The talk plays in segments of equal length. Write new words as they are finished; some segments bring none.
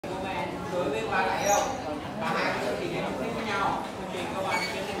đối với ba đại yêu và hai cái chương trình này không thích với nhau. Chương trình các bạn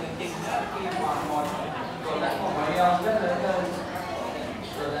biết là chương trình đó khi mà một rồi dẫn một đại yêu rất lớn hơn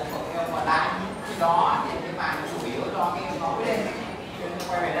rồi dẫn một yêu còn lại khi đó thì cái mảng chủ yếu do cái nó quyết định.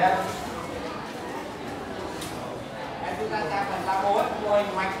 Quay về đây chúng ta sang phần ta mô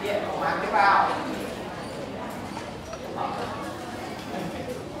hình mạch điện của màng tế bào.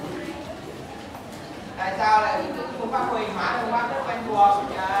 Tại sao lại phương pháp mô hình hóa phương pháp rất quen thuộc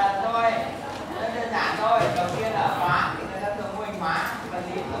thôi, rất đơn giản thôi. Đầu tiên là hóa thì người ta thường mô hình hóa, vật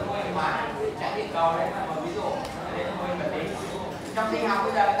lý thường mô hình hóa chạy điện cầu, đấy là một ví dụ, đấy là mô hình vật lý. Trong sinh học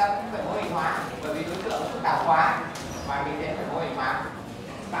bây giờ người ta cũng phải mô hình hóa bởi vì đối tượng phức tạp quá và mình sẽ phải mô hình hóa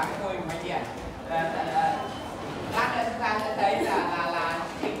bằng cái mô hình máy điện. Lát nữa chúng ta sẽ thấy là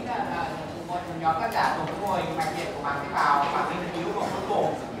chính là một nhóm tác giả dùng mô hình mạch điện của màng tế bào và nghiên cứu của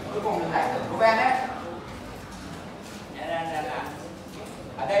cuối cùng được giải thưởng Nobel đấy.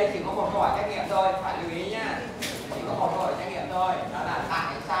 Ở đây chỉ có một câu hỏi trắc nghiệm thôi, phải lưu ý nhá. Chỉ có một câu hỏi trắc nghiệm thôi, đó là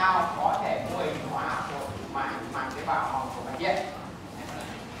tại sao có thể mô hình hóa một màng tế bào của mạch điện?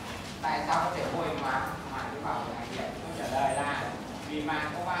 Tại sao có thể mô hình hóa màng tế bào của mạch điện? Câu trả lời là vì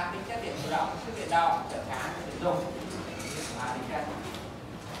màng có ba tính chất điện chủ động, sức điện động, trở kháng và điện dung. Tính chất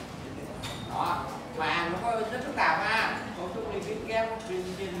đó, màng nó có rất phức tạp ha, cấu trúc lipid kép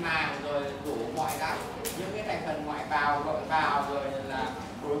trên màng rồi đủ mọi các những cái thành phần ngoại bào nội bào rồi là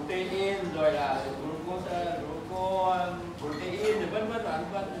protein rồi là protein rồi vân vân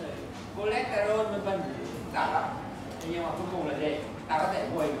cholesterol vân vân phức lắm. Nhưng mà cuối cùng là gì? Ta có thể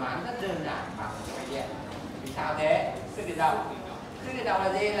mô hình hóa rất đơn giản bằng mạch điện. Vì sao thế? Sức điện động. Sức điện động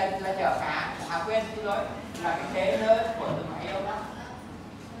là gì? Là trở kháng. Quên, xin lỗi, là cái thế lớn của từng máy yêu đó.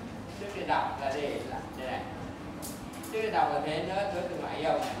 Sức điện động là gì? Là đây này. Sức điện động là thế lớn với từng máy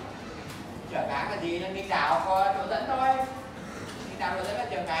yêu. Trở kháng là gì? Là nghịch đảo có chỗ dẫn thôi. Nghịch đảo chỗ dẫn là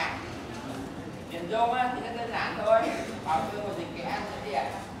trở kháng. Điện dung thì rất đơn giản thôi. Bảo thương một dịch kẽ dẫn điện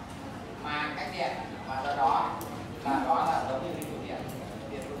mà cách điện và do đó là giống như trụ điện.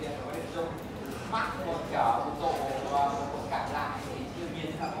 Điện có điện dung. Mắc một trở một tổ và một cảm lại thì đương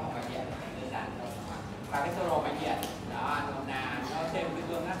nhiên là có mạch điện đơn giản thôi. Và cái sơ đồ mạch điện đó là nó thêm cái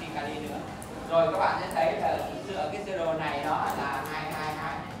tương natri kali nữa. Rồi các bạn sẽ thấy là dựa cái sơ đồ này nó là hai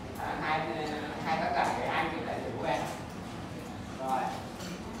tác giả người Anh với lại người Quye.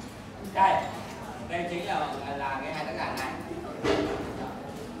 Rồi đây chính là cái hai tác giả này.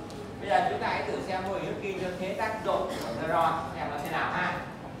 Bây giờ chúng ta hãy thử xem mô hình hút kinh cho thế tác dụng của neuron xem nó thế nào ha.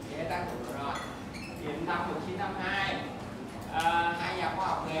 Thế tác dụng của neuron thì năm 1952 hai nhà khoa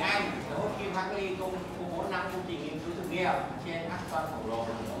học người Anh hút kim Hartley công bố 5 công trình nghiên cứu thực nghiệm trên axon khổng lồ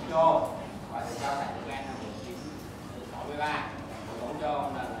của ống trô và được trao giải Nobel năm 1963. Ống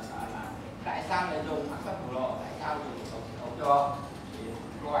trô là tại sao lại dùng axon khổng lồ, tại sao dùng ống trô? Thì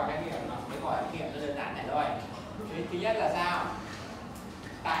câu hỏi trắc nghiệm nó mới gọi trắc nghiệm đơn giản này thôi. Thứ nhất là sao?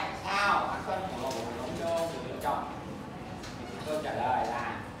 Tại sao axon khổng lồ của ống trô được lựa chọn? Câu trả lời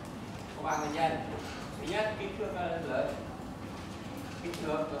là có 3 nguyên nhân. Thứ nhất, kích thước lớn, kích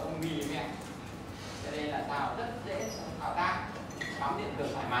thước của mm, cho nên là sao rất dễ thao tác, bấm điện tử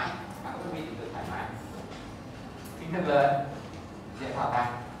thoải mái, bấm điện tử thoải mái. Kích thước lớn, dễ thao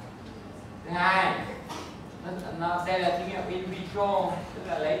tác. Thứ hai, đây là thí nghiệm in vitro, tức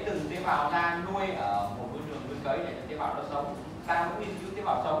là lấy từng tế bào ra nuôi ở một môi trường nuôi cấy để cho tế bào nó sống. Ta cũng nghiên cứu tế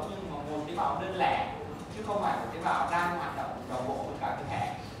bào sống nhưng mà một tế bào đơn lẻ chứ không phải một tế bào đang hoạt động đồng bộ với cả cơ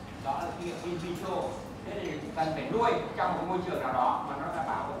thể. Đó là thí nghiệm in vitro. Thế thì cần phải nuôi trong một môi trường nào đó mà nó đảm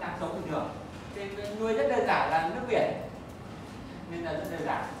bảo vẫn đang sống bình thường. Thế nuôi rất đơn giản là nước biển nên là rất đơn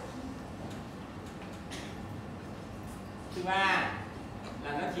giản. Thứ ba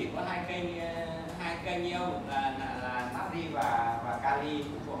là nó chỉ có hai kênh ion là natri và kali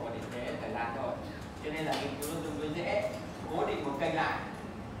phụ thuộc vào định thế thời gian thôi. Cho nên là nghiên cứu nó tương đối dễ, cố định một kênh lại,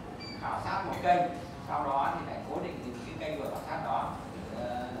 khảo sát một kênh, sau đó thì lại cố định cái kênh vừa khảo sát đó.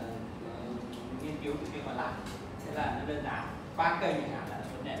 Nghiên cứu cái kênh còn lại, thế là nó đơn giản. 3 kênh chẳng hạn là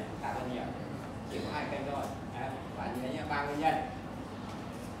vấn đề phức tạp hơn nhiều, chỉ có 2 kênh thôi. Bạn nhớ nhé, 3 nguyên nhân.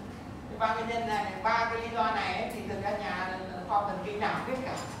 Cái 3 nguyên nhân này, 3 cái lý do này ấy, thì thực ra nhà khoa học thần kinh nào biết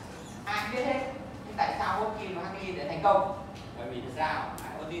cả, ai biết hết. Nhưng tại sao Hodgkin và Hartley để thành công? Bởi vì tại sao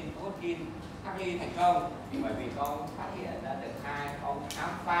Hodgkin Hartley thành công? Bởi vì ông phát hiện ra được ông khám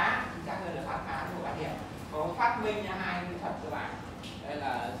phá, chính xác hơn là phát hiện, ông phát minh ra 2 kỹ thuật cơ bản. Đây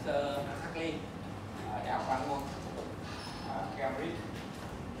là Sir Hartley ở đại học Quan Môn, Cambridge.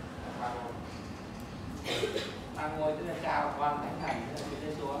 Quan ngôi tức là chào con thánh thành, tức là chuyển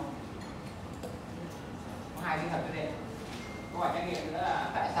lên xuống. Có 2 kỹ thuật thế này. Câu hỏi trắc nghiệm nữa là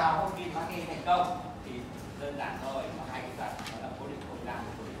tại sao Hodgkin Hartley thành công? Thì đơn giản thôi, có 2 kỹ thuật, đó là cố định không gian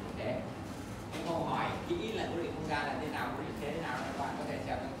và cố định thực tế. là thế nào, cố định thế nào các bạn có thể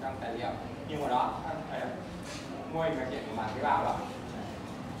xem trong tài liệu. Nhưng mà đó mô hình mạch điện của bảng tế bào đó,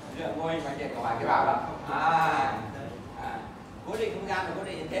 mô hình mạch điện của bảng tế bào đó. Cố định không gian và cố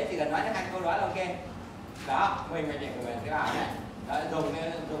định như thế, chỉ cần nói đến 2 câu đó là ok. Đó, mô hình mạch điện của bảng tế bào này. Đó, dùng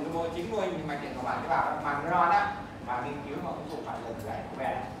cái chính mô hình mạch điện của bảng tế bào bằng neuron đó mà nghiên cứu mà cũng dùng phải lần giải của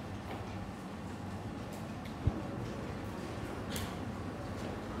bé.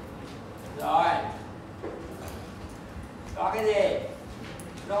 Rồi, có cái gì?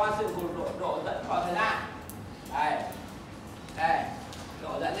 Đo sự độ dẫn vào thời gian. Đây,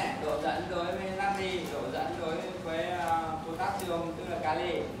 độ dẫn này, độ dẫn đối với natri, độ dẫn đối với potassium tức là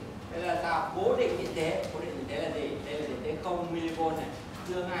kali. Đây là sao? Cố định điện thế. Cố định điện thế là gì? Đây là điện thế 0 mV này,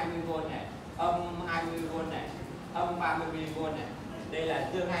 dương 20V này, âm 20V này, âm 30mV này. Đây là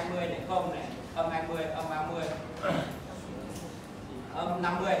dương 20 này, 0 này, âm 20, âm 30, âm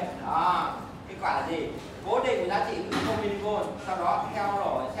 50. Đó, kết quả là gì? Cố định giá trị 0 mV, sau đó theo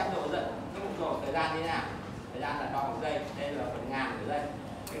dõi xem độ dẫn, cái mức độ thời gian như thế nào. Thời gian là đo bằng giây, đây là phần ngàn của giây.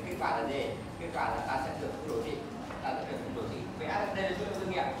 Cái kết quả là gì? Kết quả là ta sẽ được đồ thị, vẽ đây là số liệu thử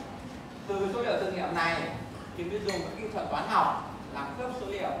nghiệm. Từ số liệu thử nghiệm này thì cứ dùng các kỹ thuật toán học làm khớp số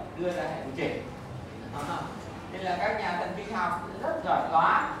liệu đưa ra hệ điều chỉnh. Nên là các nhà thần kinh học rất giỏi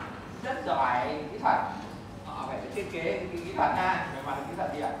toán, rất giỏi kỹ thuật, họ phải thiết kế kỹ thuật ha, về mặt kỹ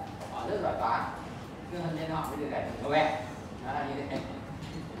thuật điện, họ rất giỏi toán, nên họ mới được giải thưởng Nobel. Đó là như thế.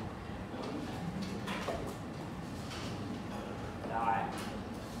 Rồi,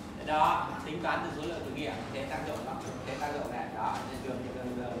 đó tính toán từ số liệu thử nghiệm, thế tác dụng nó, thế tác dụng này, đó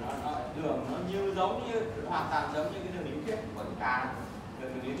đường nó như giống như hoàn toàn giống như cái đường lý thuyết của chúng ta.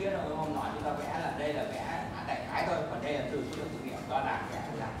 Đường lý thuyết nó không nói chúng ta vẽ là đây là vẽ đại khái thôi, còn đây là từ số liệu thử nghiệm đo đạc vẽ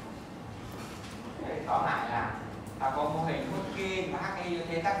ra. Tóm lại là ta có mô hình Hodgkin và HI như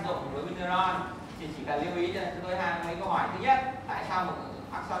thế tác dụng đối với neuron, thì chỉ cần lưu ý cho tôi mấy câu hỏi. Thứ nhất, tại sao một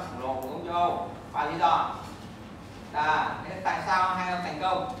axon khổng lồ của ông châu Âu, và lý do. Tại sao hai ông thành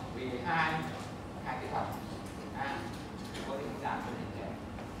công? Vì hai kỹ thuật, cố định giảm cố định thế.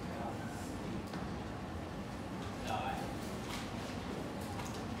 Rồi,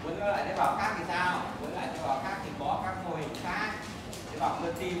 với lại tế bào khác thì sao? Với lại tế bào khác thì có các mô hình khác. Tế bào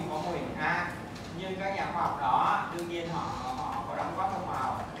cơ tim có mô hình khác, nhưng các nhà khoa học đó đương nhiên họ có đóng góp thông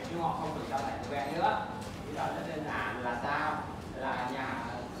vào, nhưng họ không được trao giải Nobel nữa. Lý do rất đơn giản là sao? Là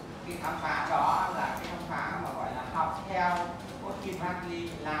cái khám phá đó là cái khám phá mà gọi là học theo Hodgkin và HI,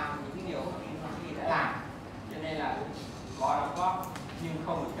 làm những cái điều Hodgkin và HI đã làm, cho nên là có đóng góp nhưng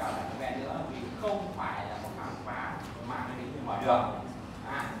không được trao giải Nobel nữa, vì không phải là một khám phá mà nó đến mở đường.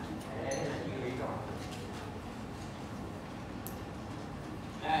 Đấy là lưu ý rồi.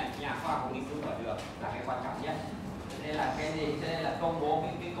 Đây, nhà khoa học nghiên cứu mở đường là cái quan trọng nhất. Cho nên là cái gì? Cho nên là công bố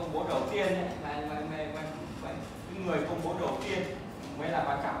cái công bố đầu tiên ấy, là cái người công bố đầu tiên mới là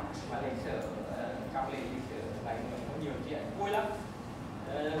quan trọng. Và lịch sử, trong lịch sử là có nhiều chuyện vui lắm,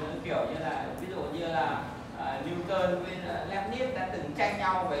 kiểu như là ví dụ như là Newton với Leibniz đã từng tranh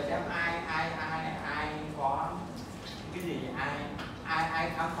nhau về xem ai có cái gì, ai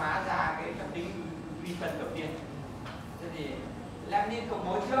khám phá ra cái phép tính vi phân đầu tiên. Thế thì Leibniz công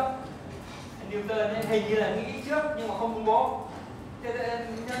bố trước, Newton hình như là nghĩ trước nhưng mà không công bố. Thế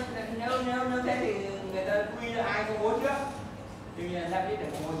nếu thế thì người ta quy là ai công bố trước. Tuy nhiên Leibniz để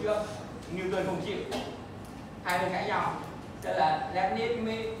công bố trước, Newton không chịu, hai bên cãi nhau. Thế là Leibniz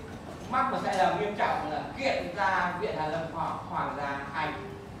mới mắc một sai lầm nghiêm trọng là kiện ra Viện Hàn Lâm Khoa học Hoàng gia Anh.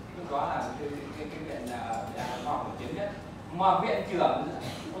 Lúc đó là cái viện khoa học nổi tiếng nhất, mà viện trưởng,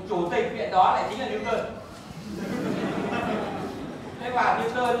 chủ tịch viện đó lại chính là Newton. Thế và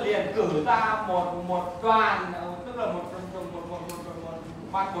Newton liền cử ra một đoàn, tức là một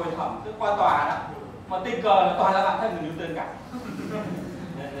ban bồi thẩm, tức qua tòa đó, mà tình cờ là toàn là bạn thân của Newton cả.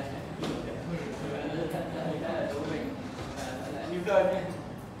 Newton ấy.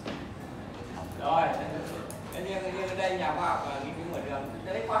 Rồi, như ở đây nhà khoa học nghiên cứu mở đường,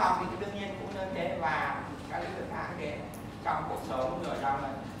 đấy khoa học thì đương nhiên cũng như thế, và các lĩnh vực khác thế, trong cuộc sống rồi trong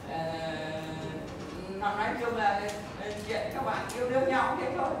nói chung là chuyện các bạn yêu đương nhau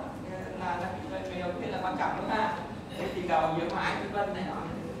thế thôi, là điều đầu tiên là quan trọng đúng không ạ? Thế thì đầu dưới mà anh vân này nọ,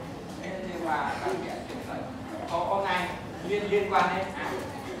 nhưng mà các chuyện có ngày liên quan đến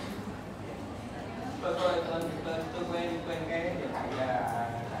tôi quên cái điện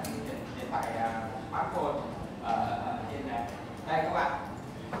thoại smartphone ở trên này. Đây các bạn,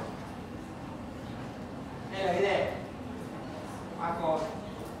 đây là cái gì? Smartphone.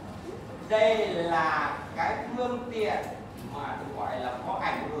 Đây là cái phương tiện mà được gọi là có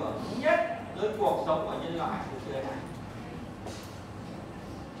ảnh hưởng nhất tới cuộc sống của nhân loại từ xưa đến nay.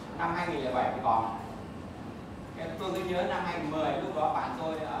 Năm 2007 thì còn Tôi cứ nhớ năm 2010 lúc đó bạn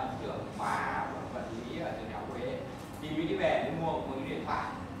tôi trưởng khóa vật lý ở trường đại học Huế đi Mỹ về để mua một cái điện thoại.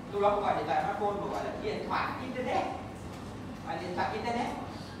 Lúc đó không gọi điện thoại smartphone mà gọi là điện thoại internet. Và điện thoại internet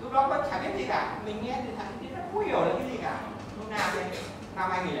lúc đó có chả biết gì cả, mình nghe điện thoại internet không hiểu là cái gì cả. Lúc nào đấy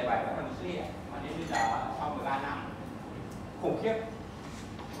năm 2007 bắt đầu xuất hiện mà đến bây giờ sau 13 năm khủng khiếp.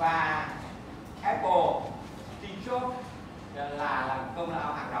 Và Apple Steve Jobs là làm công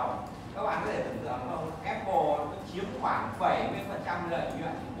lao hàng đầu. Các bạn có thể tưởng tượng không? Apple nó chiếm khoảng 70% lợi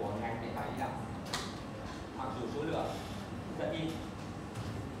nhuận của ngành điện thoại di động, mặc dù số lượng rất ít.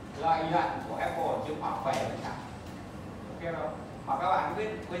 Lợi nhuận của Apple chiếm khoảng 7%. Ok không? Mà các bạn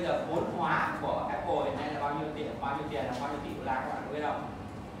biết bây giờ vốn hóa của Apple hiện nay là bao nhiêu tiền là bao nhiêu tỷ đô la, các bạn biết không?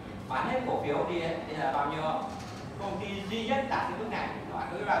 Bán hết cổ phiếu đi ấy, thì là bao nhiêu? Công ty duy nhất đạt cái mức này, các bạn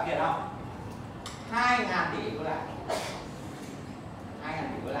biết bao tiền không? 2.000 tỷ đô la. 2.000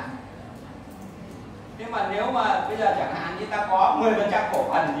 tỷ đô la. Nhưng mà nếu mà bây giờ chẳng hạn như ta có 10% cổ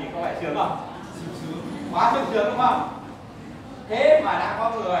phần thì có phải sướng không? Quá sung sướng đúng không? Thế mà đã có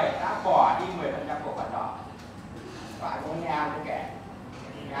người đã bỏ đi 10% cổ phần đó. Các bạn có nghe không kể?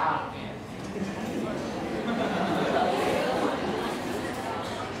 Nghe không?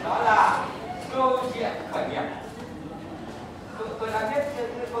 Đó là câu chuyện khởi nghiệp. Tôi đã viết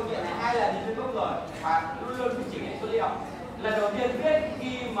cái câu chuyện này 2 lần trên Facebook rồi và luôn luôn phải chỉnh lại số liệu. Lần đầu tiên viết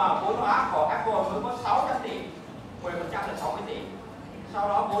khi mà vốn hóa của Apple mới có 600 tỷ, 10% là 60 tỷ. Sau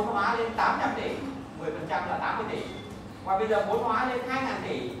đó vốn hóa lên 800 tỷ, 10% là 80 tỷ. Và bây giờ vốn hóa lên 2.000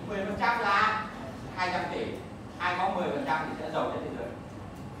 tỷ, 10% là 200 tỷ. Ai có 10% thì sẽ giàu trên thế giới.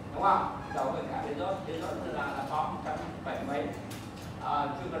 Đúng không? Giàu hơn cả thế giới là có 170 mấy.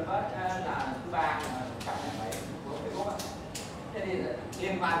 Trường Phần là thứ 3 là 100 mấy của Facebook. Thế thì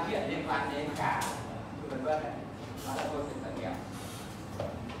liên quan đến cả Trường Phần này. Đó là tôi phải khởi nghiệp.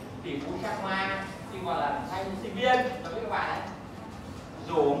 Tỷ phú Jack Ma khi còn là thanh sinh viên, tôi biết các bạn ấy,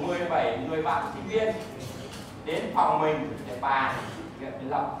 rủ 17 người bạn sinh viên đến phòng mình để bàn việc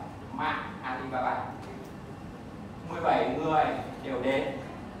lập mạng Alibaba. 17 người đều đến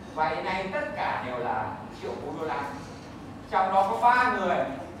và hiện nay tất cả đều là triệu phú đô la. Trong đó có 3 người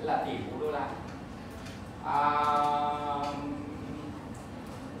là tỷ phú đô la.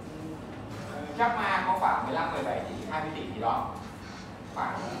 Jack Ma có khoảng 15, 17 tỷ, 20 tỷ gì đó,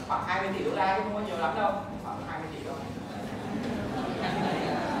 khoảng 20 tỷ đô la chứ không có nhiều lắm đâu, khoảng 20 tỷ thôi.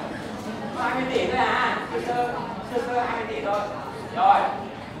 20 tỷ thôi à, sơ 20 tỷ thôi. Rồi,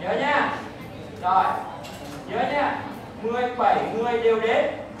 nhớ nhá. Rồi, nhớ nhá. 17 người đều đến.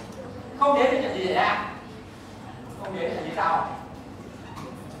 Không đến thì chuyện gì xảy ra? Không đến là như sau.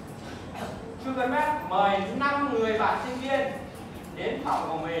 Chưa cần biết mời 5 người bạn sinh viên đến phòng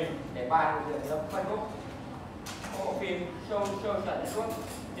của mình để bàn việc lập Facebook, bộ phim show tận suốt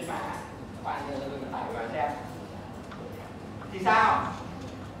trên mạng. Các bạn tải vào xem. Thì sao?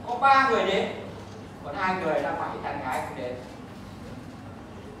 Có 3 người đến, còn 2 người ra ngoài tán gái không đến.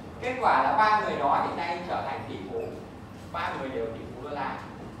 Kết quả là 3 người đó hiện nay trở thành tỷ phú. 3 người đều tỷ phú đô la.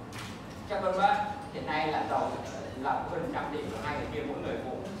 Chắc vân vân hiện nay là giàu là hơn 100 tỷ, và 2 người kia mỗi người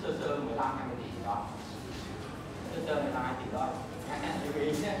cũng sơ 15-20 tỷ đó. Sơ 15 tỷ thôi.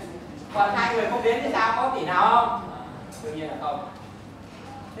 Còn 2 người không đến thì sao, có tỷ nào không? Đương nhiên là không.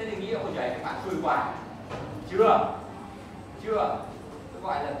 Thế thì nghĩ ôi trời, các bạn xui quá. Chưa. Tôi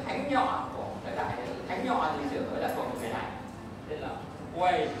gọi là thánh nhọ của thời đại, thánh nhọ lịch sử mới là thuộc một người này. Tên là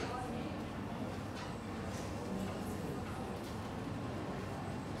quye.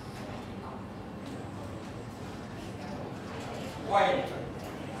 Quye.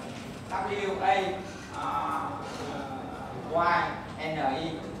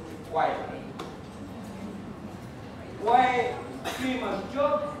 W-A-Y-N-E. Quye. Quye khi mà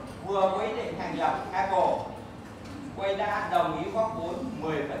trước vừa quyết định thành lập Apple, Quye đã đồng ý góp vốn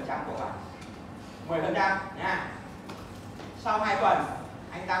 10% của bạn, 10% nha. Sau 2 tuần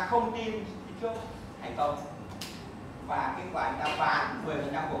anh ta không tin trước thành công và kết quả anh ta bán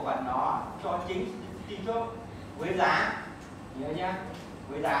 10% cổ phần đó cho chính Steve Jobs với giá, nhớ nhá,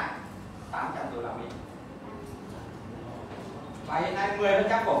 với giá 800 đô la Mỹ. Và hiện nay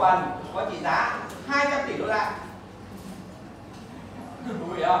 10% cổ phần có trị giá 200 tỷ đô la. Thú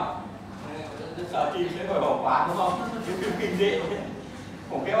vị không? Sở tìm sẽ hồi hộp quá đúng không? Cái phim kinh dị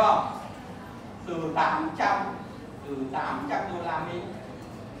khủng khiếp không? Từ 800 đô la Mỹ,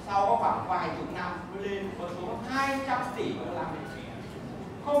 sau có khoảng vài chục năm nó lên con số 200 tỷ đô la Mỹ.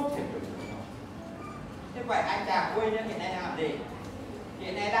 Không thể tưởng tượng được. Thế vậy anh chàng quê hiện nay đang làm gì?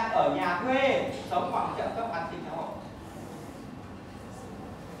 Hiện nay đang ở nhà thuê, sống bằng trợ cấp an sinh xã hội.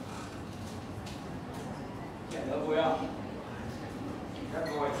 Chuyện đó vui không? Rất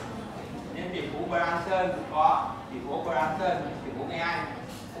vui. Nên tỷ phú quan sơn cũng có, tỷ phú quan sơn, tỷ phú Nghệ An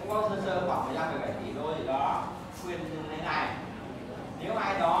cũng có sơ sơ khoảng 15-17 tỷ đô gì đó khuyên thế này: nếu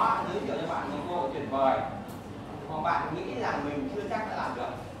ai đó giới thiệu cho bạn một cơ hội tuyệt vời mà bạn nghĩ rằng mình chưa chắc đã làm được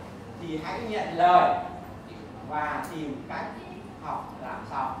thì hãy nhận lời và tìm cách học làm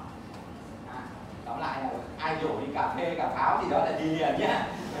sau. Tóm lại là ai rủ đi cà phê cà pháo thì đó là đi liền nhá,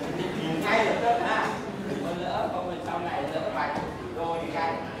 đi ngay lập tức ha. Đừng lỡ không sau này lỡ vài chục tỷ đô đi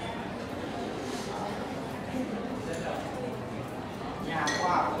ngay. Nhà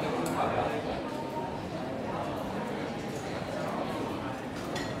khoa học nhiều không khỏi được.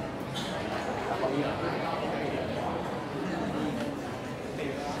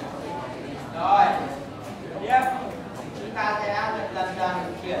 Rồi tiếp chúng ta sẽ dần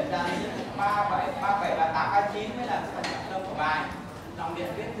dần chuyển dần 37, 37, 38, 39 mới là phần trọng tâm của bài. Dòng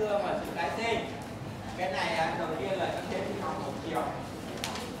điện vết thương và sự tái sinh. Cái này đầu tiên là các thế sinh học một chiều,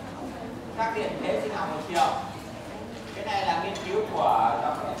 các điện thế sinh học một chiều. Cái này là nghiên cứu của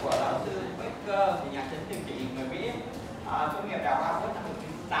giáo sư Becker, nhà chấn thương chỉ người Mỹ, tốt nghiệp đại học Harvard năm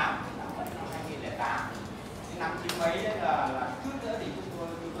 1998, năm 2008. Năm 90 mấy đấy là trước nữa thì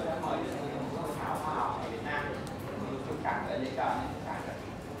chúng tôi đã mời được một hội thảo khoa học ở Việt Nam, chụp cảnh ở lễ cờ những cái cả.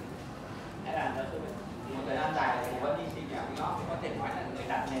 Thế là một thời gian dài thì vẫn đi sinh ở nó thì có thể nói là người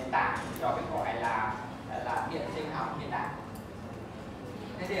đặt nền tảng cho cái gọi là điện sinh học hiện đại.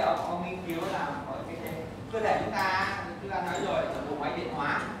 Thế thì ông nghiên cứu là cái cơ thể chúng ta nói rồi là bộ máy điện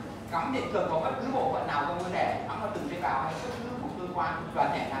hóa, cắm điện cực vào bất cứ bộ phận nào trong cơ thể, cắm vào từng tế bào hay bất cứ một cơ quan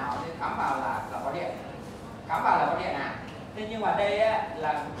đoàn thể nào nên cắm vào là có điện, cắm vào là có điện à. Thế nhưng mà đây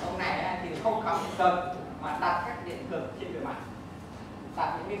là ông này thì không cắm điện cực mà đặt các điện cực trên bề mặt,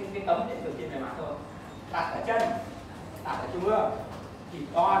 đặt những cái tấm điện cực trên bề mặt thôi, đặt ở chân, đặt ở trung ương thì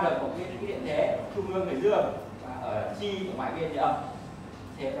đo được một cái điện thế trung ương người dương và ở chi của ngoài biên thì âm.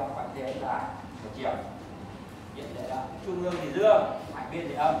 Thế đó khoảng thế là một chiều. Điện thế đó, trung ương thì dương, ngoài biên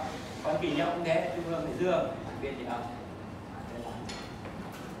thì âm. Còn kỳ nhậu cũng thế, trung ương thì dương, ngoài biên thì âm.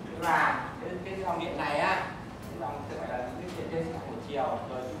 Tức là cái dòng điện này á, cái dòng gọi là cái điện thế sinh học một chiều,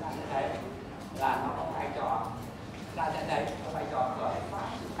 rồi chúng ta sẽ thấy là nó có vai trò, ta sẽ thấy có vai trò khởi phát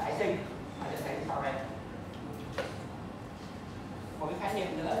sự tái sinh, ta sẽ thấy sau đây. Một cái khái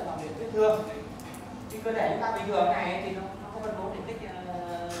niệm nữa là dòng điện vết thương. Cái cơ thể chúng ta bình thường này thì nó có phân bố điện tích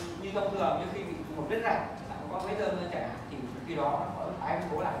như thông thường, như khi bị một vết rạch có vết thương chẳng hạn thì khi đó nó có tái phân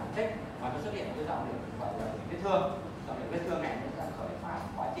bố lại điện tích và nó xuất hiện cái dòng điện gọi là vết thương. Dòng điện vết thương này nó sẽ khởi phát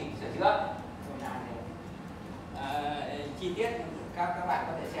quá trình sửa chữa. Chi tiết các bạn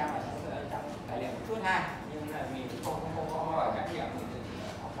có thể xem ở trong tài liệu một chút ha, nhưng là mình không có hỏi trách nhiệm thì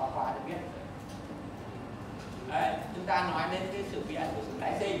học qua được biết. Đấy, chúng ta nói đến cái sự kiện của sự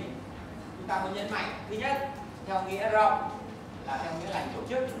tái sinh, chúng ta muốn nhấn mạnh thứ nhất theo nghĩa rộng là theo nghĩa lành tổ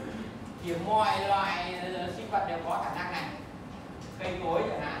chức thì mọi loại sinh vật đều có khả năng này. Cây cối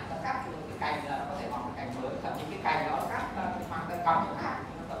chẳng hạn, ta cắt cái cành là nó có thể mọc cái cành mới, thậm chí cái cành đó cắt mang tới cắm chỗ khác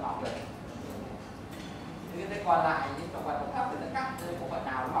nó còn mọc được. Thế còn lại những động vật thấp thì nó cắt bộ phận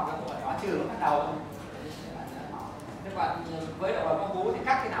nào nó mọc ra bộ phận đó, trừ nó bắt đầu thôi. Thế còn với động vật có vú thì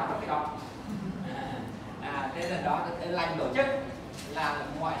cắt cái nào nó cái đó. Thế là đó lành tổ chức là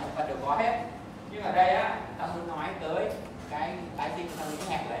mọi động vật đều có hết. Nhưng ở đây á, ta muốn nói tới cái tái sinh theo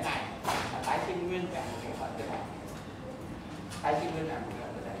cái hẹp đấy này là tái sinh nguyên vẹn của bộ phận cơ thể. Tái sinh nguyên vẹn của bộ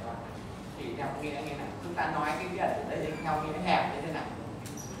phận cơ thể đó. Thì theo nghĩa này, chúng ta nói cái việc ở đây theo nghĩa hẹp như thế này.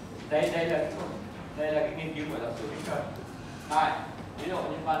 Đây là cái nghiên cứu của giáo sư Kênh. Rồi, ví dụ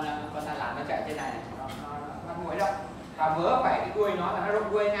như con thằn lằn nó chạy trên này, nó mũi đâu, và vớ phải cái đuôi nó là nó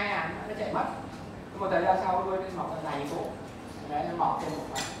rụng đuôi ngay nó chạy mất. Một thời gian sau đuôi nó mọc ra dài như cũ, đấy nó mọc trên một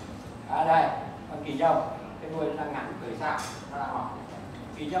phát. Ở đây con kỳ dông, cái đuôi nó đang ngắn từ xa, nó đang mọc.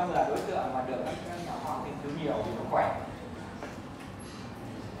 Kỳ dông là đối tượng mà được các nhà khoa học nghiên cứu nhiều vì nó khỏe.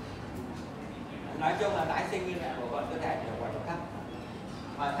 Nói chung là tái sinh như vậy của con cơ thể thì là quá thấp.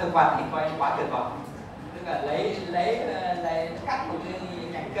 Mà thực vật thì coi quá tuyệt vời. Tức là lấy cắt một cái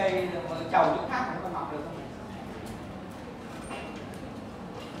nhánh cây trồng chỗ khác nó còn mọc được không?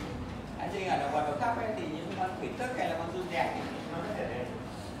 Tái sinh ở động vật độ thấp ấy thì những con thủy tức hay là con giun dẹt thì nó rất là đẹp.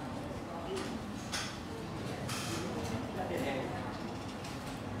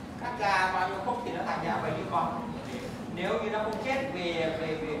 Cắt ra bao nhiêu khúc thì nó thành ra bấy nhiêu con. Nếu như nó không chết về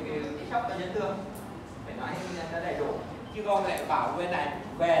cái sốc cho chấn thương, phải nói nó đầy đủ. Chứ không lại bảo bên này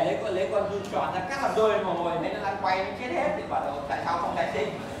về lấy con giun tròn ra cắt làm đôi mà ngồi thấy nó lăn quay nó chết hết thì bảo là tại sao không tái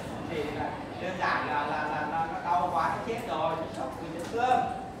sinh? Thì đơn giản là nó đau quá nó chết rồi, nó sốc vì chấn thương.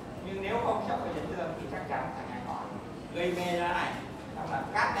 Nhưng nếu không sốc vì chấn thương thì chắc chắn thành ngày còn gây mê ra này, xong là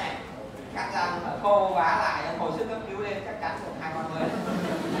cắt này, cắt ra mà khô vá lại hồi sức cấp cứu lên chắc chắn được 2 con người.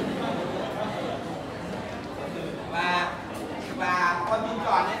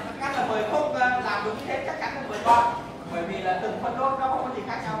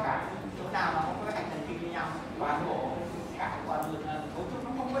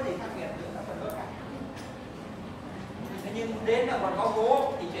 nhưng đến là còn có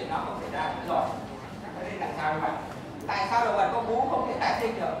bú thì chuyện đó không xảy ra nữa rồi. Thế nên tại sao như vậy? Tại sao động vật có bú không thể tái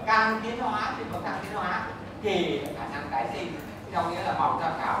sinh được? Càng tiến hóa thì càng tiến hóa thì khả năng tái sinh, trong nghĩa là mọc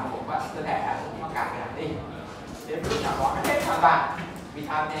ra cả một bộ phận cơ thể nó càng giảm đi. Đến lúc nào đó nó hết hoàn toàn. Vì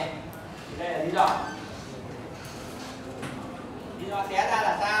sao thế? Thì đây là lý do. Lý do té ra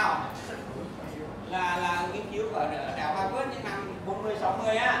là sao? Là nghiên cứu ở đại học Harvard những năm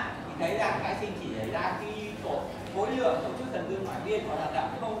 40-60 á, thì thấy rằng tái sinh chỉ xảy ra khi khối lượng tổ chức thần kinh ngoại biên có hoạt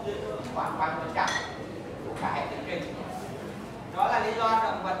động không dưới khoảng 30% của cả hệ thần kinh. Đó là lý do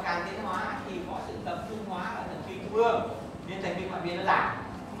động vật càng tiến hóa thì có sự tập trung hóa ở thần kinh trung ương nên thần kinh ngoại biên nó giảm,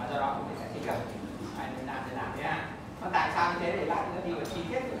 mà do đó không thể tái sinh được. Nên làm thế nào nhé? Mà tại sao như thế để lát nữa đi vào chi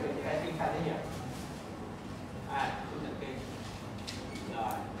tiết của việc tái sinh phải thể hiện. Thần kinh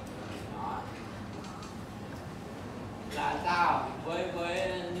rồi đó là sao? Với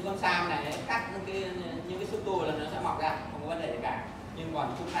những con sam này cắt những cái xúc tu là nó sẽ mọc ra, không có vấn đề gì cả. Nhưng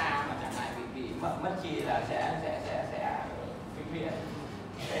còn chúng ta mà chẳng hạn bị mất chi là sẽ vĩnh viễn.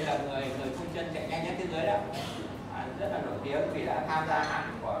 Đây là người phun chân chạy nhanh nhất thế giới đó, rất là nổi tiếng vì đã tham gia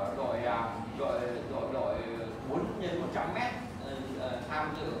hẳn của đội 4x100m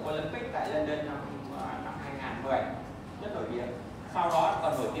tham dự Olympic tại London năm 2010, rất nổi tiếng. Sau đó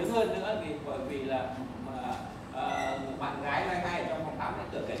còn nổi tiếng hơn nữa bởi vì là bạn gái loay hoay trong phòng tắm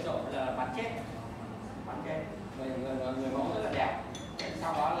tự kể trộm là bắn chết người mẫu rất là đẹp.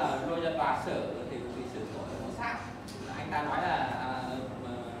 Sau đó là lôi ra tòa xử thì bị xử tội ngộ sát. Anh ta nói là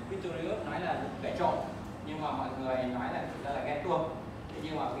Victorious nói là kẻ trộm, nhưng mà mọi người nói là thực ra là ghen tuông. Thế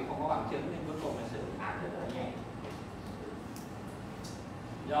nhưng mà vì không có bằng chứng nên cuối cùng là xử án rất là nhẹ.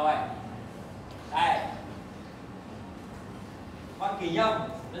 Rồi đây, con kỳ nhông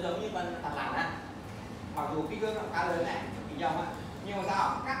nó giống như con thằn lằn á, mặc dù kích thước nó khá lớn này, kỳ nhông á, nhưng mà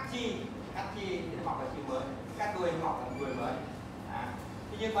sao cắt chi thì nó mọc ra chi mới, cắt đuôi nó mọc ra đuôi mới.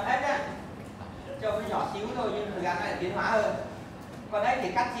 Tuy nhiên con ếch á, trông nó nhỏ xíu thôi nhưng thời gian nó lại tiến hóa hơn. Con ếch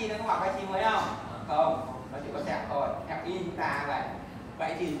thì cắt chi nó có mọc ra chi mới không? Không, nó chỉ có xẹp thôi, xẹp y chúng ta vậy.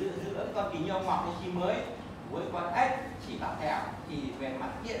 Vậy thì giữa con kỳ nhông mọc ra chi mới với con ếch chỉ tạo theo thì về mặt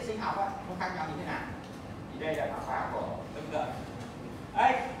điện sinh học á, nó khác nhau như thế nào? Thì đây là khám phá của Kênh.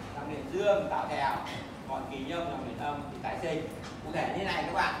 Ếch làm điện dương tạo theo, còn kỳ nhông làm điện âm thì tái sinh. Cụ thể như này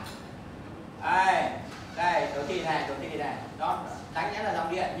các bạn. Đây đồ thị này, đó đáng nhẽ là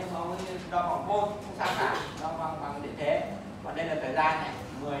dòng điện nhưng mà ông ấy đo bằng volt không sao cả, đo bằng điện thế. Còn đây là thời gian này,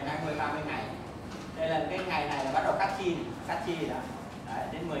 10, 20, 30 ngày. Đây là cái ngày này là bắt đầu cắt chi là đấy,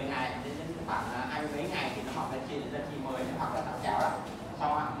 đến 10 ngày, đến khoảng 20 mấy ngày thì nó mọc ra chi mới hoặc là tạo chéo đó.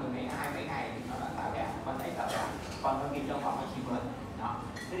 Sau 10 mấy 20 mấy ngày thì nó đã tạo chéo, còn đấy tạo chéo, còn con kỳ trong mọc ra chi mới. Đó.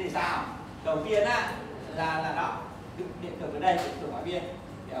 Thế thì sao? Đầu tiên á là nó điện cực ở đây, điện cực ngoại biên.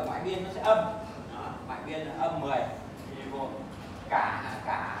 Thì ở ngoại biên nó sẽ âm. Đó, ngoại biên là âm 10 thì gồm cả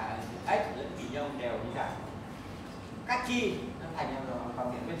ếch lẫn kỳ nhông đều như vậy. Cắt chi nó thành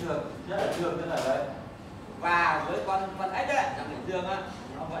dòng điện vết thương rất là lớn. Và với con ếch ấy, dòng điện dương á,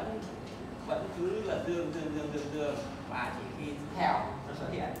 nó vẫn cứ là dương và chỉ khi theo nó xuất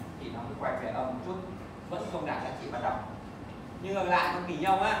hiện thì nó mới quay về âm một chút, vẫn không đạt giá trị ban đầu. Nhưng ngược lại con kỳ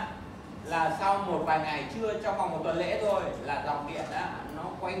nhông á là sau một vài ngày trưa trong vòng một tuần lễ thôi là dòng điện á nó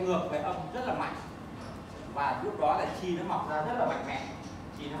quay ngược về âm rất là mạnh, và lúc đó là chi nó mọc ra rất là mạnh mẽ,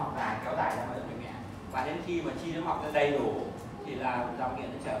 chi nó mọc dài kéo dài ra rất mạnh mẽ, và đến khi mà chi nó mọc ra đầy đủ thì là dòng điện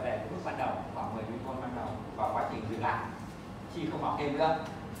nó trở về cái mức ban đầu khoảng 10 micron ban đầu, và quá trình dừng lại chi không mọc thêm nữa.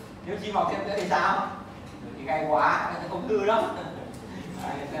 Nếu chi mọc thêm nữa thì sao? Thì gay quá, nó không cư lắm.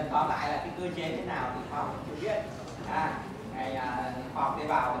 Tóm lại là cái cơ chế thế nào thì khoa học chưa biết. Khoa học tế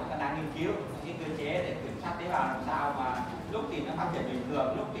bào vẫn đang nghiên cứu những cơ chế để kiểm soát tế bào làm sao mà lúc thì nó phát triển bình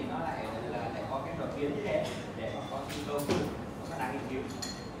thường, lúc thì nó lại có cái đột biến như thế để mà có sinh cơ cư, nó đang nghiên cứu.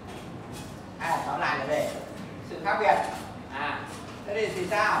 Tóm lại là về sự khác biệt. Thế thì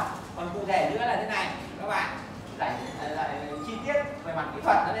sao? Còn cụ thể nữa là thế này các bạn, giải chi tiết về mặt kỹ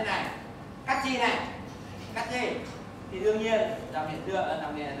thuật nó thế này. Cắt chi thì đương nhiên dòng điện dương,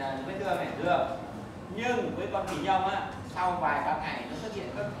 dòng điện vết thương này dương, nhưng với con kỳ nhông á, sau vài các ngày nó xuất hiện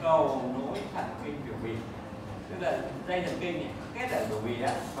các cầu nối thần kinh biểu bì, tức là dây thần kinh này kết ở biểu bì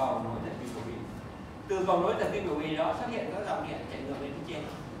á, cầu nối thần kinh biểu bì. Từ cầu nối thần kinh biểu bì đó xuất hiện các dòng điện chạy ngược lên phía trên.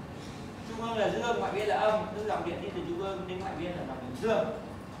 Trung ương là dương, ngoại biên là âm, tức dòng điện đi từ trung ương đến ngoại biên là dòng điện dương.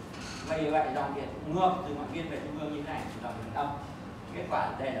 Vậy dòng điện ngược từ ngoại biên về trung ương như thế này, dòng điện âm. Kết quả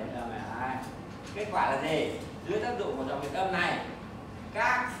đây là kết quả là gì? Dưới tác dụng của dòng điện âm này,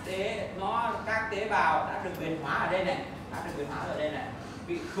 các tế bào đã được biệt hóa ở đây này,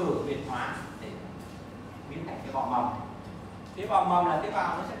 bị khử biệt hóa để biến thành cái bọ mầm. Tế bào mầm là tế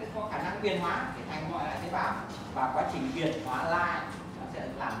bào nó sẽ có khả năng biến hóa để thành gọi là tế bào, và quá trình biến hóa lại nó sẽ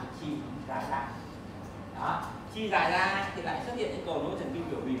làm cho chi dài ra. Đó, chi dài ra thì lại xuất hiện những cầu nối thần kinh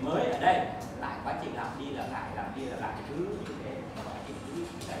biểu bì mới ở đây, lại quá trình lặp đi lặp lại cứ như thế, quá trình cứ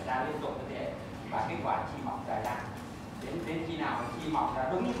xảy ra liên tục như thế, và kết quả chi mọc dài ra. Đến khi nào chi mọc ra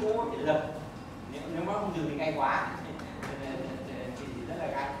đúng như cũ thì dừng. Nếu nó không dừng thì cay quá thì rất là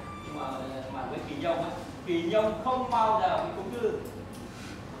cay. Nhưng mà với kỳ nhông không bao giờ bị ung thư,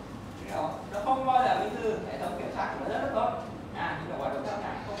 nó không bao giờ bị ung thư, hệ thống kiểm soát của nó rất tốt. Nhưng mà hoạt động thấp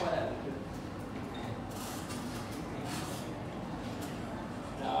này không bao giờ bị ung thư.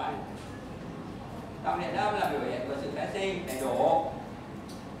 Rồi, dòng điện âm là biểu hiện của sự tái sinh đầy đủ,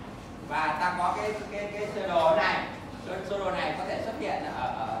 và ta có cái sơ đồ này. Sơ đồ này có thể xuất hiện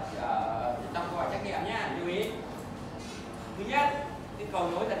ở trong câu hỏi trắc nghiệm nhé, lưu ý. Thứ nhất, cái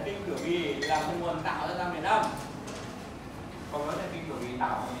cầu nối thần kinh biểu bì là nguồn tạo ra dòng điện âm. Cầu nối thần kinh biểu bì tạo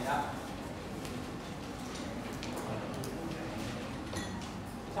ra dòng điện âm.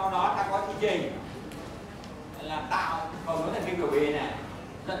 Sau đó ta có chương trình là tạo cầu nối thần kinh biểu bì này,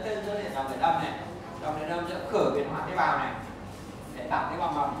 dẫn tới dòng điện âm này. Dòng điện âm sẽ khởi biến hóa tế bào này để tạo tế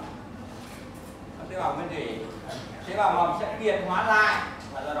bào mầm. Tế bào nguyên thủy, tế bào mầm sẽ biến hóa lại,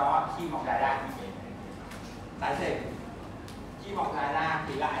 và do đó chi mọc dài ra, tái sinh. Chi mọc dài ra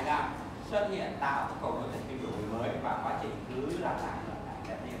thì lại là xuất hiện tạo cầu nối thần kinh biểu bì mới, và quá trình cứ lặp lại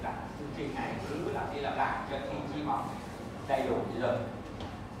chương trình này cứ lặp đi lặp lại cho khi chi mọc đầy đủ thì rồi.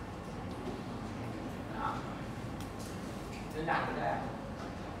 Đơn giản như thế.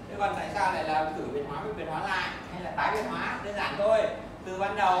 Thế còn tại sao lại là thử biến hóa với biến hóa lại hay là tái biến hóa? Đơn giản thôi. Từ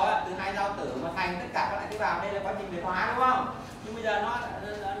ban đầu từ hai giao tử mà thành tất cả các loại tế bào, đây là quá trình biến hóa đúng không? Nhưng bây giờ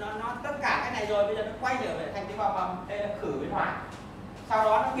nó tất cả cái này rồi, bây giờ nó quay trở về thành tế bào mầm, đây là khử biến hóa. Sau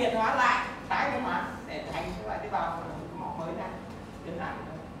đó nó biến hóa lại, tái biến hóa để thành các loại tế bào mọc mới ra. Đơn giản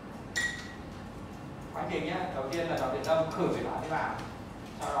thôi. Quá trình nhé, đầu tiên là dòng điện âm khử biến hóa tế bào,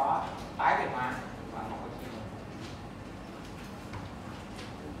 sau đó tái biến hóa và mọc chi.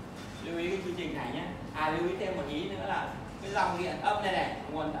 Lưu ý cái chương trình này nhé. Lưu ý thêm một ý nữa là cái dòng điện âm này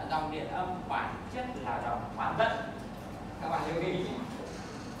nguồn dòng điện âm bản chất là dòng bán dẫn. Các bạn lưu ý,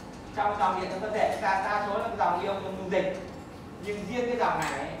 trong dòng điện trong cơ thể chúng ta đa số là dòng ion dung dịch, nhưng riêng cái dòng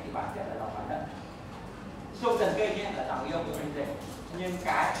này thì bản chất là dòng bán dẫn. Xung thần kinh là dòng ion dung dịch, nhưng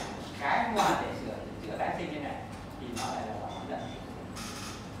cái mà để sửa tái sinh như này thì nó lại là dòng bán dẫn.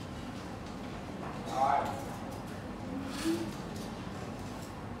 Rồi.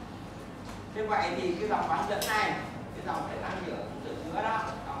 Thế vậy thì cái dòng bán dẫn này, cái dòng thể năng sửa chữa đó,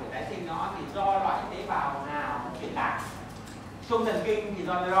 dòng để tái sinh nó thì do loại tế bào nào truyền tải? Xung thần kinh thì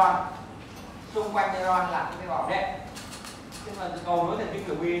do neuron, xung quanh neuron là cái tế bào đệm. Nhưng mà cầu nối thần kinh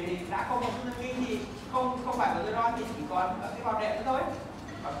biểu bì thì đã không có xung thần kinh thì không phải của neuron thì chỉ còn tế bào đệm nữa thôi.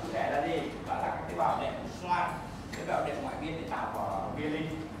 Và cụ thể là gì? Đó là các tế bào đệm xoan, tế bào đệm ngoại biên để tạo vỏ myelin.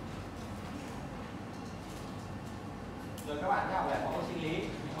 Rồi các bạn sẽ học về có sinh lý,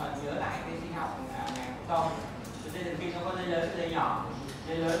 nhưng mà nhớ lại cái sinh học ngành phổ thông. Dây thần kinh nó có dây lớn, dây nhỏ.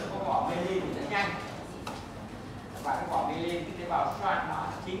 Dây lớn nó có vỏ myelin thì rất nhanh. Và cái vỏ myelin, cái tế bào xoan nó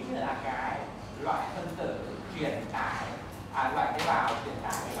chính là cái loại phân tử truyền tải, loại tế bào truyền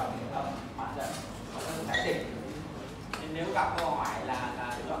tải cái dòng điện âm bán dẫn và nó tái sinh. Nên nếu gặp câu hỏi là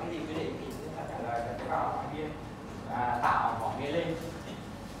chọn cái gì quyết định thì chúng ta trả lời là tế bào ngoại biên tạo vỏ myelin.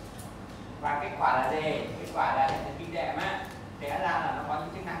 Và kết quả là gì? Kết quả là hệ thần kinh đệm té ra là nó có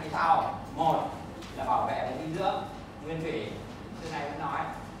những chức năng như sau. Một là bảo vệ về dinh dưỡng nguyên thủy, thứ này vẫn nói.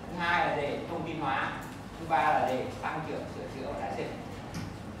 Thứ hai là gì? Thông tin hóa. Thứ ba là gì? Tăng trưởng, sửa chữa và tái sinh.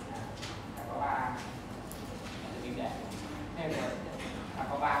 Có 3 hệ thần kinh đệm. Thêm nữa là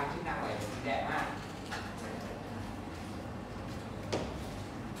có 3 cái chức năng của hệ thần kinh đệm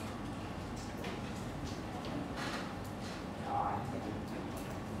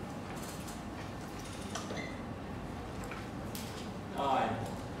Rồi,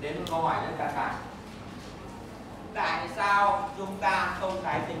 đến một câu hỏi rất căng thẳng. Tại sao chúng ta không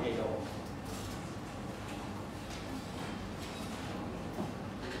tái sinh đầy đủ?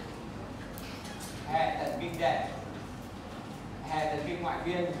 Hệ thần kinh đệm, hệ thần kinh ngoại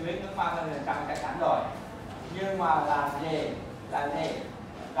biên dưới ngưỡng 30% chắc chắn rồi. Nhưng mà là gì?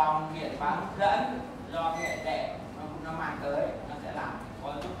 Dòng điện bán dẫn do cái hệ đệm nó mang tới, nó sẽ làm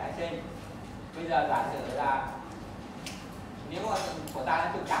có giúp tái sinh. Bây giờ giả sử là nếu mà của ta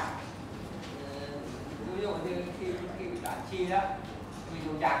nó trục trặc, ví dụ như khi đoạn chi đó bị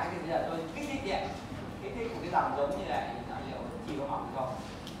trục trặc thì bây giờ tôi kích thích điện, kích thích một cái dòng giống như này, liệu chi có mỏng không?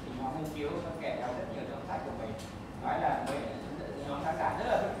 Thì nhóm nghiên cứu nó kể ra rất nhiều trong sách của mình, nói là nhóm tác giả rất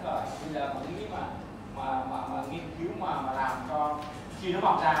là phấn khởi. Bây giờ mà nghĩ mà mà nghiên cứu mà làm cho khi nó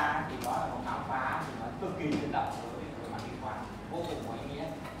mọc ra thì đó là một khám phá thì nó cực kỳ chấn động đối với mặt liên quan, vô cùng có ý nghĩa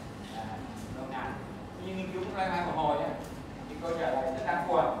lâu ngàn. Nhưng nghiên cứu loay hoay một hồi ấy, thì câu trả lời rất đáng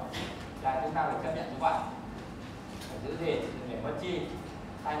buồn là chúng ta phải chấp nhận như vậy, phải giữ gìn để mất chi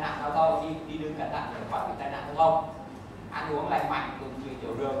tai nạn giao thông, đi đứng cẩn thận để khỏi bị tai nạn giao thông, ăn uống lành mạnh, dùng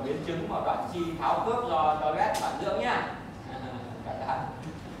tiểu đường, biến chứng và đoạn chi tháo khớp do toilet bảo dưỡng nhá. Cẩn thận.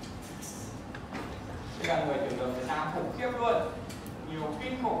 Bây giờ người tiểu đường Việt Nam khủng khiếp luôn, nhiều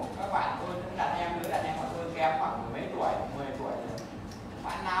kinh khủng. Các bạn tôi những đàn em, nữ đàn em của tôi kém khoảng mười mấy tuổi, 10 tuổi,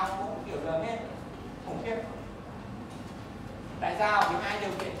 bạn nào cũng tiểu đường hết, khủng khiếp. Tại sao? Vì hai điều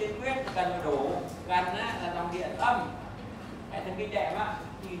kiện tiên quyết cần phải đủ. Gần là dòng điện âm, hệ thần kinh đệm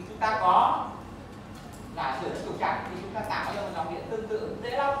thì chúng ta có, giả sử nó trục trặc thì chúng ta tạo ra một dòng điện tương tự dễ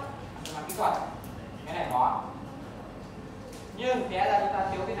lắm mà kỹ thuật, cái này có. Nhưng té ra chúng ta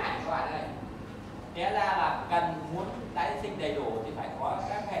thiếu cái này các bạn ơi. Té ra là cần muốn tái sinh đầy đủ thì phải có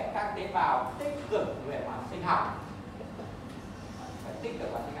các tế bào tích cực về mặt sinh học, phải tích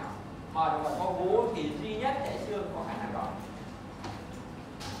cực vào sinh học. Mà động vật có vú thì duy nhất hệ xương có khả năng đó,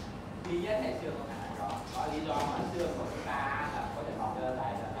 duy nhất hệ xương có khả năng đó. Đó là lý do mà xương của chúng ta là có thể mọc ra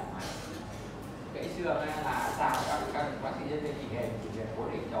dài ra thoải mái. Cái xương là sao các bác sĩ nhân viên chỉ về cố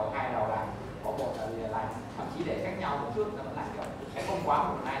định đầu hai đầu là có một là lành, thậm chí để cách nhau một chút nó vẫn lành được, cái không quá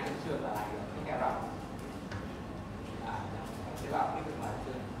một hai trên xương là lành được. Tiếp theo đó thế bảo cái việc mà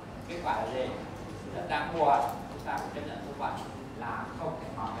kết quả là gì rất đáng buồn, chúng ta phải chấp nhận như vậy là không thể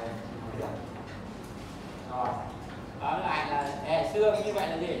hỏi về được. Rồi đó lại là hệ xương, như vậy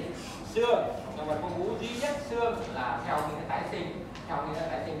là gì? Xương động vật có vú duy nhất xương là theo những cái tái sinh,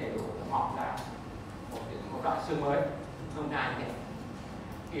 đầy đủ mọc ra một đoạn xương mới. Nông nàn thì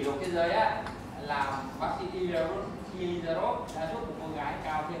kỷ lục thế giới là bác sĩ Izarov đã giúp một cô gái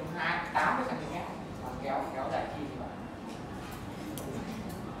cao thêm 80 cm mà kéo dài chi như vậy.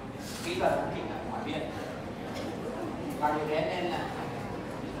 Kỹ thuật giám định ở ngoài viện và điều đến nên là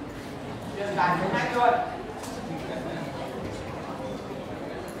đơn giản như nách luôn.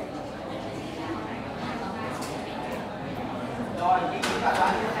 Rồi cái kỹ thuật đó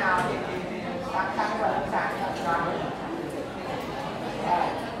như thế nào thì sang phần lâm sàng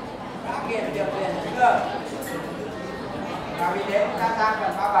đã kiểm được liền chưa? Và vì thế chúng ta sang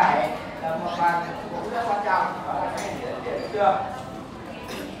phần 37 là một phần cũng rất quan trọng, đó là cái điện trường.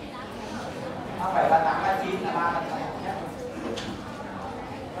 37, 38, 39 là 3 phần nhất.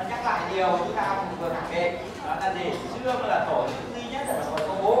 Và nhắc lại điều chúng ta vừa khẳng định đó là gì? Xương là tổ chức duy nhất ở động vật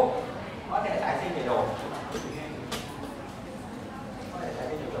có vú có thể tái sinh đầy đủ.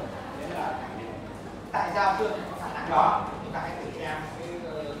 Tại sao xương có khả năng đó? Chúng ta hãy thử xem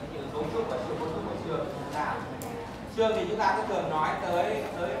cái cấu trúc và cấu trúc của xương chúng ta. Xương thì chúng ta cứ thường nói tới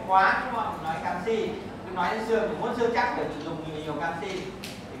quán, đúng không? Nói canxi, cứ nói đến xương thì muốn xương chắc phải dùng nhiều canxi.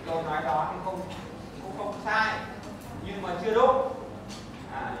 Thì câu nói đó thì cũng không sai, nhưng mà chưa đúng,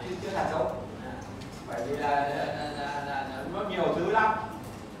 chưa thật đúng. Bởi vì là nó nhiều thứ lắm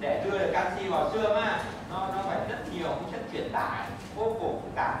để đưa được canxi vào xương nó phải rất nhiều cái chất truyền tải vô cùng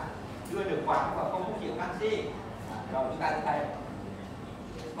phức tạp, đưa được khoáng và không chịu canxi. Rồi chúng ta thấy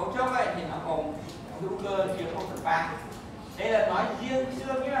cấu trúc vậy thì nó gồm hữu cơ chiếm 1/3. Đây là nói riêng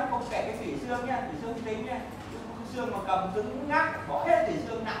xương nhé, không kể cái tủy xương nhé, tủy xương tính nhé. Xương mà cầm cứng ngắc, bỏ hết tủy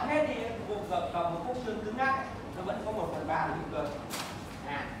xương não hết đi, cầm một khúc xương cứng ngắc nó vẫn có 1/3 là hữu cơ.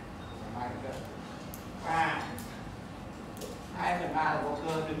 Và 2/3 là vô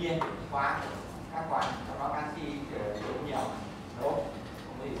cơ tự nhiên, khoáng, các khoáng, trong đó canxi rất nhiều, đúng,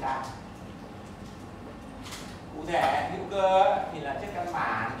 không có gì sai. Cụ thể hữu cơ thì là chất căn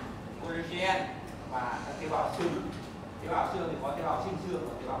bản, collagen và các tế bào xương. Tế bào xương thì có tế bào sinh xương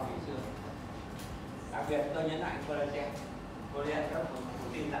và tế bào hủy xương. Đặc biệt tôi nhấn mạnh collagen là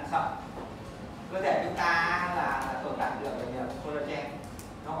protein dạng sậm. Cơ thể chúng ta là tồn tại được nhiều collagen,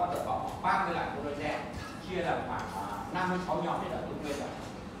 nó có tổng cộng 30 loại collagen, chia làm khoảng 56 nhóm để đỡ tồn nguyên rồi.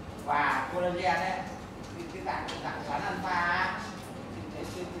 Và collagen ấy, cái dạng xoắn alpha,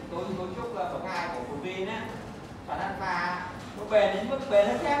 cấu trúc bậc 2 của protein ấy, xoắn alpha nó bền đến mức bền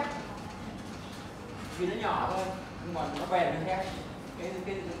hơn thép, vì nó nhỏ thôi nhưng mà nó bền hơn thép. Cái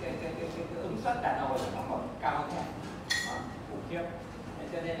ứng suất đàn hồi nó còn cao hơn thép, khủng khiếp.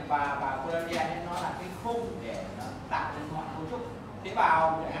 Cho nên là bà collagen ấy, nó là cái khung để nó tạo nên mọi cấu trúc. Tế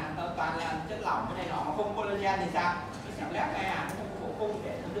bào để toàn là chất lỏng cái này nọ mà không collagen thì sao? Nó xỉu lép ngay nó không có bộ khung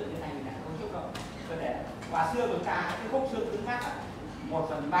để nó dựng như này cấu trúc đâu. Cơ thể và xương của chúng ta, cái khúc xương cứng ngắc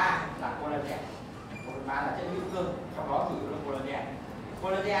 1/3 là collagen, 1/3 là chất hữu cơ, trong đó chủ yếu là collagen.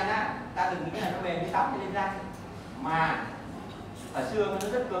 Collagen ta đừng nghĩ là nó bền như tóc hay lên răng, mà ở xương nó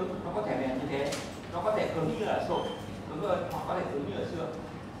rất cứng, nó có thể bền như thế. nó có thể cứng như là sụn, cứng hơn, hoặc có thể cứng như là xương,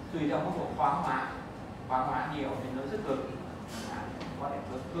 tùy theo mức độ khoáng hóa nhiều thì nó rất cứng, có thể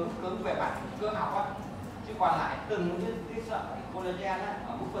cứng về mặt cơ học á, chứ còn lại từng cái sợi collagen á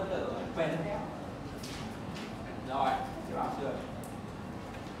ở mức phân tử bền hơn thép. Rồi tế bào xương.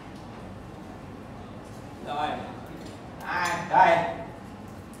 Rồi đây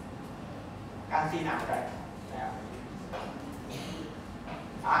canxi nằm ở đây.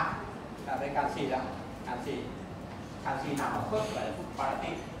 Đó, là đây canxi đó, canxi nằm ở khớp gọi là khớp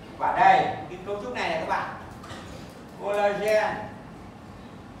paratit. Và đây cái cấu trúc này các bạn, collagen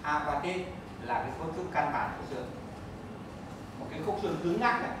apatit là cái cấu trúc căn bản của xương. Một cái khúc xương cứng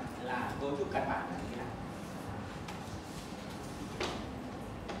ngắc này là cấu trúc căn bản là như thế này.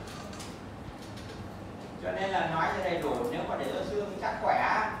 Cho nên là nói cho đầy đủ, nếu mà để cho xương chắc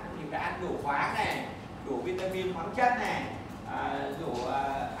khỏe thì phải ăn đủ khoáng này, đủ vitamin khoáng chất này, đủ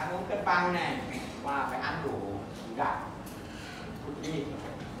ăn uống cân bằng này, và phải ăn đủ đạm, đi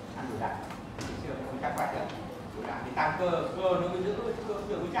ăn đủ đạm thì xương không chắc khỏe được. Đủ đạm thì tăng cơ nó mới giữ cơ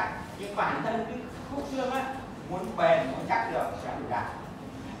xương mới chắc. Nhưng bản thân cái khúc xương á muốn bền muốn chắc được phải ăn đủ đạm.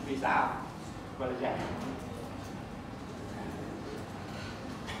 Vì sao? Collagen.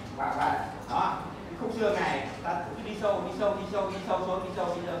 Và đó, cái khúc xương này ta cứ đi sâu xuống thì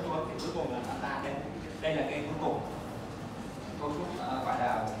cuối cùng là nó ra đây là cái cuối cùng, cấu trúc gọi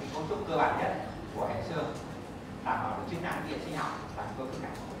là cái cấu trúc cơ bản nhất của hệ xương, đảm bảo được chức năng điện sinh học là cấu trúc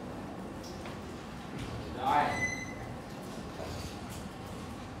này. Rồi,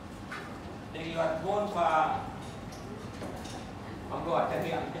 định luật môn và bằng gọi trải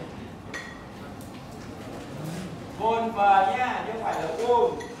nghiệm môn và nhá, chứ không phải là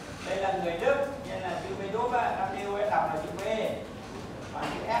môn. Đây là người Đức nên là chữ V đúc á, W đọc là chữ V, còn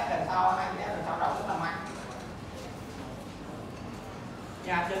chữ S đằng sau, hai chữ S đằng sau đọc rất là mạnh.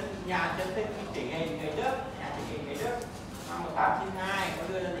 Nhà chân tinh chỉnh hình người Đức, năm 1892 có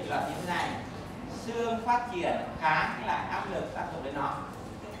đưa ra định luật như thế này: xương phát triển kháng lại áp lực tác dụng đến nó.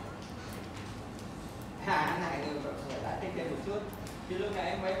 Cái này phải giải thích thêm một chút, chứ lúc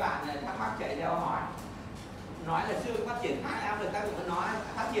nãy mấy bạn thắc mắc chạy theo hỏi nói là xương phát triển kháng áp lực tác dụng đến nó,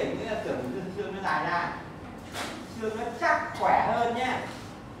 phát triển nghĩa là tưởng xương nó dài ra, xương nó chắc khỏe hơn nhé,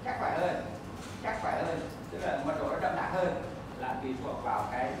 chắc khỏe hơn, tức là mật độ nó đậm đặc hơn, là tùy thuộc vào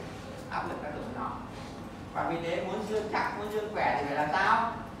cái áp lực tác dụng của nó. Và vì thế muốn xương chắc, muốn xương khỏe thì phải làm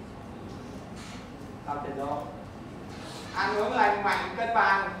sao? Tập thể dục, ăn uống lành mạnh, cân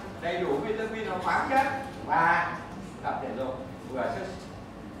bằng, đầy đủ vitamin và khoáng chất, và tập thể dục vừa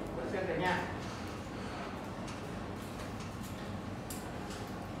sức đấy nha.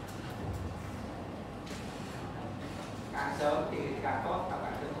 Càng sớm thì càng tốt, các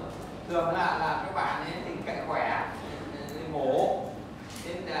bạn thường là các bạn ấy tính cậy khỏe, ngủ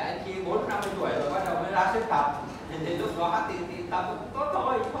đến khi 40-50 tuổi rồi bắt đầu mới ra sức tập, thì lúc đó thì tập cũng tốt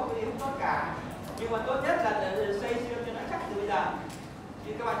thôi, không có gì không tốt cả. Nhưng mà tốt nhất là xây xương cho nó chắc từ bây giờ.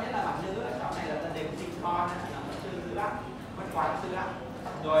 Chứ các bạn nhất là bạn nữ sau này là ta đều sinh con là mất xương dữ lắm, mất khoáng dữ lắm.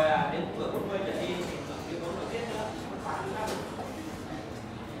 Rồi đến tuổi 40 trở đi thì yếu tố nội tiết nữa, mất khoáng dữ lắm.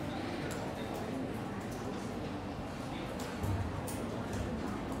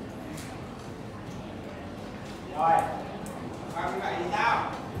 Rồi, và như vậy thì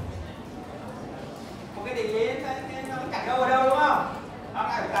sao? Một cái định lý nó chẳng đâu ở đâu đúng không? Nó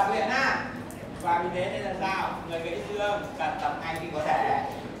phải tập luyện ha. Và vì thế nên là sao? Người gãy xương cần tập ngay khi có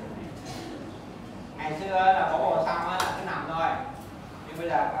thể. Ngày xưa là có bổ xong á, cứ nằm thôi. Nhưng bây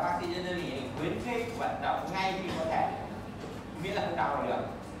giờ các bác sĩ nhân dân khuyến khích vận động ngay khi có thể. Miễn là không đau là được.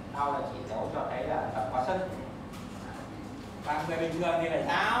 Đau là chỉ dấu cho thấy là tập quá sức. Và người bình thường thì phải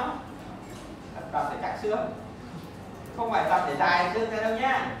sao? Tập để chắc xương. Không phải tập để dài xương ra đâu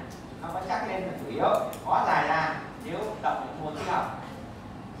nhá. Nó có chắc lên là chủ yếu, có dài ra nếu tập một môn sinh học.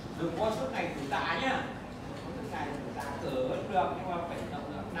 Đừng có suốt ngày cử tạ nhá. Suốt ngày cử tạ cử vẫn được nhưng mà phải tập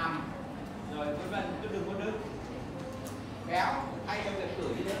được nằm. Rồi vân cứ đừng có đứng. Kéo, hay trong việc cử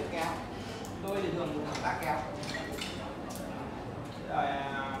như thế kéo. Tôi thì thường dùng động tác kéo. Rồi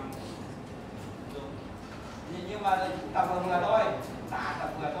nhưng mà tập vừa thôi, tạ tập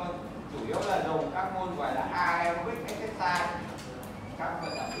vừa thôi. Chủ yếu là dùng các môn gọi là aerobic exercise, các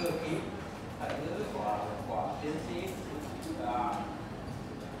vận động cơ khí thuật ngữ của tiến sĩ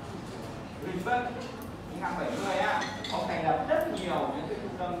Greenberg năm 70 á, ông thành lập rất nhiều những cái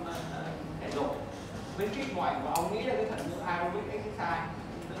trung tâm thể dục khuyến khích mọi người. Ông nghĩ là cái thuật ngữ aerobic exercise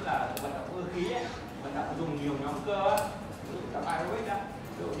tức là vận động cơ khí ấy, vận động dùng nhiều nhóm cơ á, ví dụ tập aerobic đó,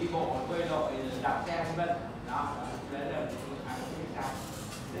 ví dụ đi bộ, bơi lội, đạp xe vân vân. Đó, đấy là aerobic exercise.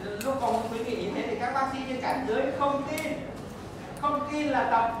 Lúc ông khuyến nghị như thế thì các bác sĩ trên cả giới không tin. Không tin là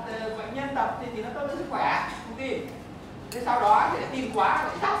tập bệnh nhân tập thì nó tốt cho sức khỏe, không tin. Thế sau đó thì tin quá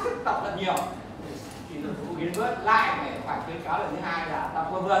lại ra sức tập thật nhiều thì nó cũng biến bớt lại, phải khuyến cáo lần thứ hai là tập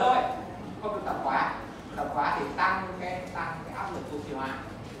vừa vừa thôi, không được tập quá. Tập quá thì tăng cái áp lực oxy hóa,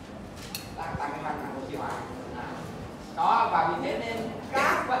 tăng cái căng thẳng oxy hóa. Đó, và vì thế nên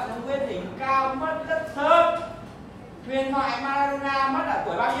các vận động viên đỉnh cao mất rất sớm. Huyền thoại Maradona mất ở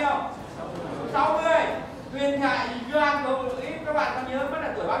tuổi bao nhiêu? 60. Huyền thoại Doan các bạn có nhớ mất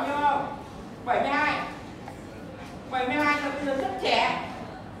ở tuổi bao nhiêu không? 72. 72 là bây giờ rất trẻ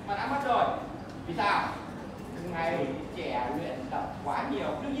mà đã mất rồi. Vì sao? Ngày trẻ luyện tập quá nhiều.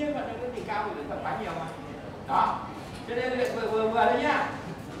 Đương nhiên vận động viên đỉnh cao thì luyện tập quá nhiều mà. Đó. Cho nên luyện vừa đấy nhá.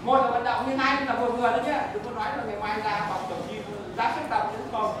 Một là vận động như hai là vừa đấy nhá. Đừng có nói là ngày mai ra phòng tập gym ra sức tập nữa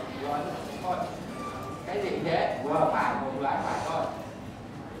không. Rồi thôi. Cái gì thế? Vừa phải thôi.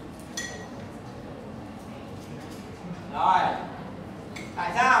 Rồi.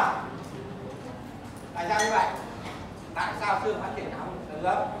 Tại sao như vậy? Tại sao xương phát triển não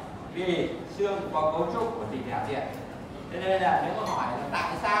được? Vì xương có cấu trúc của tinh thể điện. Cho nên là nếu mà hỏi là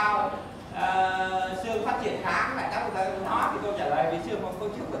tại sao xương phát triển kháng lại tác động nó thì tôi trả lời vì xương có cấu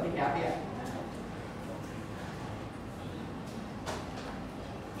trúc của tinh thể điện.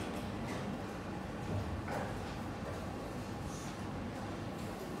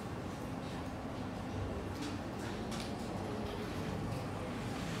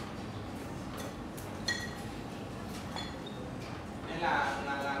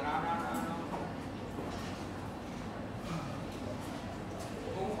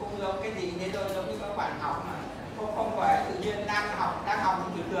 Cũng giống cái gì thế thôi, giống như các bạn học mà không phải tự nhiên đang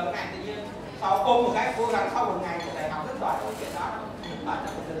học từ trường này tự nhiên sau cùng một cái cố gắng sau một ngày của thầy học rất giỏi cái chuyện đó, nó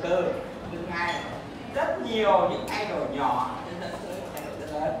từ từ từng ngày rất nhiều những thay đổi nhỏ dẫn tới một thay đổi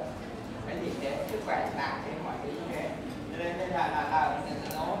rất lớn. Cái gì thế, sức khỏe tạo thế mọi thứ như thế. Cho nên là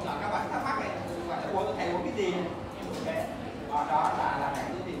nó các bạn thắc mắc này gọi là thầy uống cái gì thế, đó là cái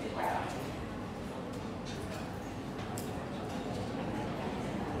gì sức khỏe.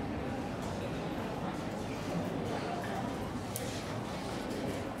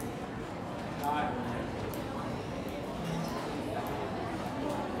 Rồi.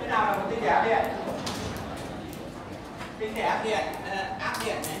 Thế nào là một tinh thể áp điện? Tinh thể áp điện,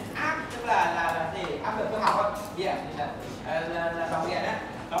 áp tức là gì? Áp lực cơ học không? Điện là dòng điện đấy.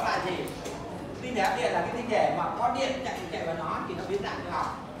 Đó là gì? Tinh thể áp điện là cái tinh thể mà có điện chạy vào nó thì nó biến dạng cơ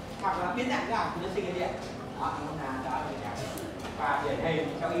học, hoặc là biến dạng cơ học thì nó sinh ra điện. Đó là tinh thể áp điện. Và điển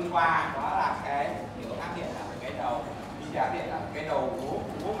hình trong y khoa đó là cái kiểu áp điện là cái đầu, tinh thể áp điện là cái đầu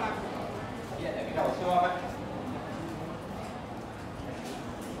vú á. Điện là cái đầu xương ấy.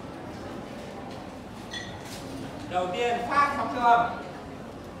 Đầu tiên phát sóng siêu âm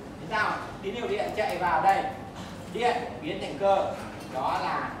thì sao? Tín hiệu điện chạy vào đây, điện biến thành cơ, đó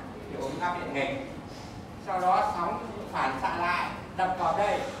là hiệu ứng áp điện nghịch. Sau đó sóng phản xạ lại đập vào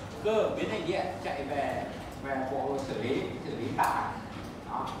đây, cơ biến thành điện chạy về bộ xử lý tải.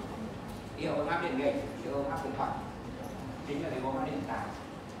 Đó, hiệu ứng áp điện nghịch, hiệu ứng áp điện thuận, chính là hiệu ứng áp điện tải.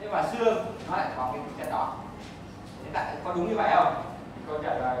 Thế mà xương nó lại có cái chất đó. Thế tại có đúng như vậy không? Câu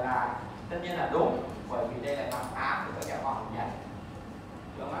trả lời là tất nhiên là đúng, bởi vì đây là bằng áp của các trẻ con nhận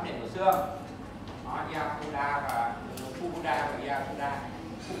hiệu ứng áp điện của xương. Đó, Iacuda và Fukuda và Iacuda.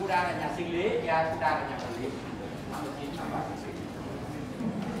 Fukuda là nhà sinh lý, Iacuda là nhà vật lý. Năm 1957.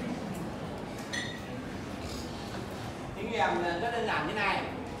 Thí nghiệm rất đơn giản như này.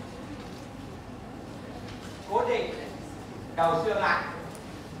 Cố định đầu xương lại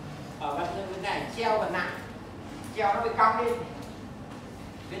ở vật như này, treo vật nặng, treo nó bị cong đi,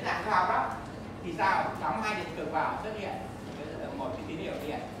 biến dạng cơ học đó thì sao? Đóng hai điện cực vào xuất hiện một cái tín hiệu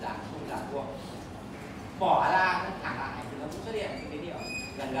điện giảm khung giảm vuông, bỏ ra thẳng lại thì nó cũng xuất hiện cái tín hiệu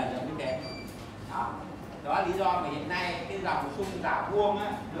gần giống như thế. Đó là lý do mà hiện nay cái dòng xung giả vuông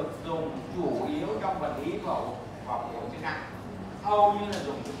á, được dùng chủ yếu trong vật lý và phẫu chức năng, hầu như là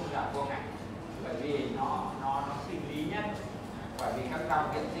dùng cái xung giả vuông này, bởi vì nó sinh lý nhất, bởi vì các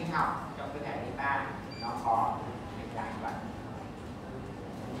dòng điện sinh học trong cơ thể người ta nó có hình dạng vậy.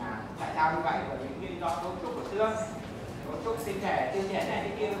 Tại sao như vậy? Bởi vì cái do cấu trúc của xương, cấu trúc tinh thể này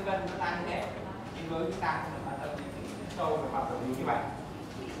cái kia vân vân nó tăng như thế, nhưng với chúng ta không phải sâu về mặt vật lý như vậy.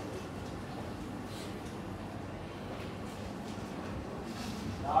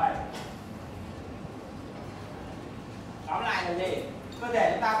 Rồi, tóm lại là gì? Cơ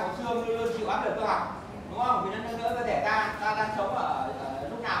thể chúng ta có xương luôn luôn chịu áp lực cơ học, đúng không? Vì nó nâng đỡ cơ thể ta đang sống ở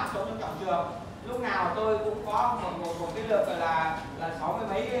lúc nào sống trong trọng trường, lúc nào tôi cũng có một cái lực là 60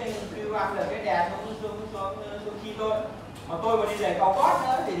 mấy kg lực cái đè xuống khi tôi mà tôi mà đi giày cao gót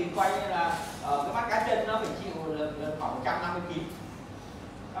nữa thì coi như là ở cái mắt cá chân nó phải chịu khoảng 150 kg.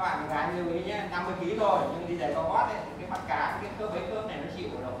 Các bạn gái lưu ý nhé, 50 kg thôi, nhưng đi giày cao gót ấy, cái mắt cá, cái khớp với khớp này nó chịu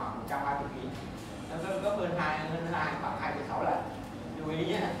được khoảng 130 kg, nó gấp hơn khoảng 2,6 lần. Lưu ý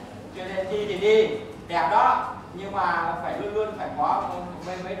nhé. Cho nên đi thì đi đẹp đó, nhưng mà phải luôn luôn phải có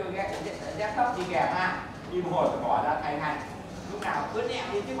mấy đôi dép thấp đi kèm ha. Đi một hồi phải bỏ ra thay ngay. Lúc nào cứ nhẹ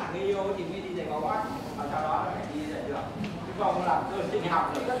đi trước mặt người yêu thì mới đi giày cao gót, mà sau đó nó phải đi giày được. Chứ không là cơ sinh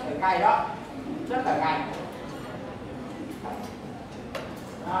học là rất là cay đó, rất là cay.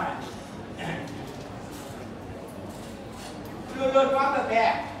 Rồi. Luôn luôn có áp lực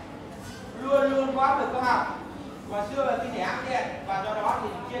nè, luôn luôn có áp lực có học, và xương là tinh thể áp điện, và do đó thì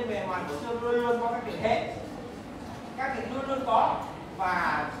trên bề mặt của xương luôn luôn có các điện hệ, các điện luôn luôn có,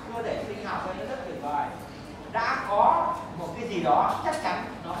 và cơ thể sinh học nó rất tuyệt vời. Đã có một cái gì đó chắc chắn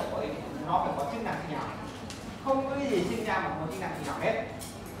nó phải có chức năng sinh học, không có cái gì sinh ra mà có chức năng sinh học hết.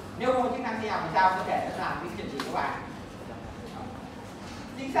 Nếu không có chức năng sinh học thì sao có thể nó làm cái chuyện gì các bạn?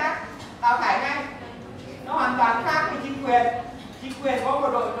 Chính xác, đào thải ngay. Nó hoàn toàn khác với chính quyền. Chính quyền có một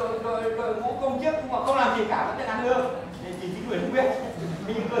đội ngũ công chức nhưng mà không làm gì cả, vẫn ăn lương thì chính quyền không biết.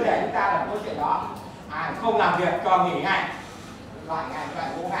 Nhưng cơ thể chúng ta là câu chuyện đó, không làm việc cho nghỉ ngay, loại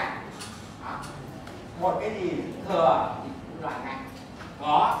vô ngay. Một cái gì thừa thì loại ngay,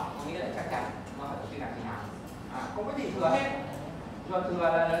 có nghĩa là chắc chắn nó phải có chức năng sinh học. Không có gì thừa hết. Rồi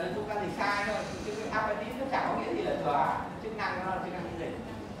thừa là chúng ta dịch sai thôi, chứ cái appetite nó chẳng có nghĩa gì là thừa. Chức năng nó là chức năng miễn dịch,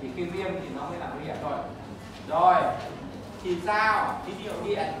 thì cái viêm thì nó mới là nguy hiểm thôi. Rồi thì sao?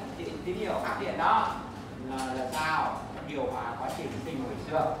 Tín hiệu áp điện đó là sao? Điều hòa quá trình sinh hồi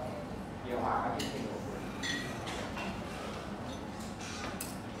xương, điều hòa quá trình sinh hồi xương.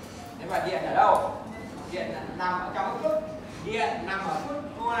 Thế và điện ở đâu? Điện nằm ở trong cái phức. Điện nằm ở phức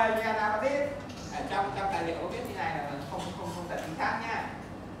collagen. Trong tài liệu có viết như này là không thật chính xác nhá.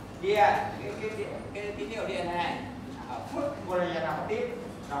 Điện, cái tín hiệu điện này ở phức collagen trong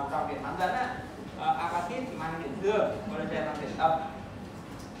điện bán dẫn á. Apatit thì mang điện dương, collagen mang điện âm.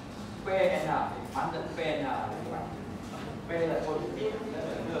 PN bán dẫn PN như vậy. P là positive là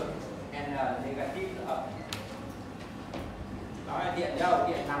dương, N là negative là âm. Đó là điện đâu?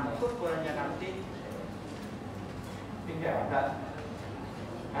 Điện nằm ở phức collagen apatit, tinh thể bán dẫn.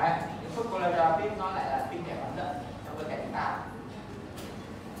 Đấy, cái phức collagen apatit nó lại là tinh thể bán dẫn trong cơ thể chúng ta.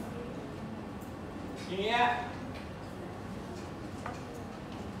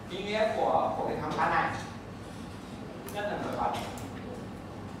 Ý nghĩa của cái khám phá này rất là nổi bật.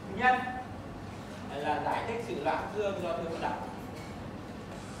 Thứ nhất là giải thích sự loãng xương do thiếu vận động.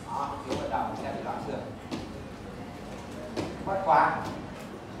 Thiếu vận động sẽ bị loãng xương. Bất khoáng,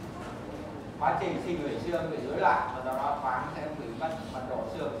 quá trình sinh hồi xương bị rối loạn, và do đó khoáng sẽ bị mất, mật độ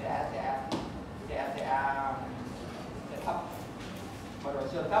xương sẽ thấp. Mật độ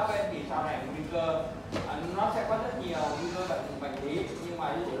xương thấp ấy, thì sau này nguy cơ nó sẽ có rất nhiều nguy cơ bệnh lý, nhưng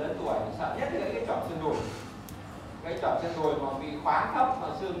mà như lớn tuổi sợ nhất là cái chỏng xương đùi. Cái chỏng xương đùi mà bị khoáng thấp mà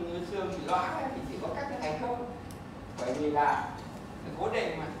xương bị loãng ấy, thì chỉ có các cái thành khớp, bởi vì là cái cố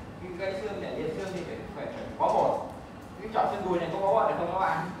định mà gây xương để liệt xương thì phải có bột. Cái chỏng xương đùi này có bột được không các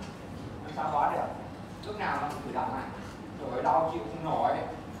bạn? Sao có được? Lúc nào nó cũng cử động này, rồi đau chịu không nổi.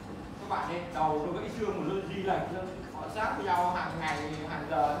 Các bạn ấy đầu nó gãy xương mà luôn di lệch, họ sát với nhau hàng ngày hàng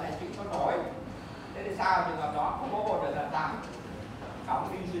giờ này chịu không nổi. Thế thì sao? Trường hợp đó không có bột được làm sao? Đóng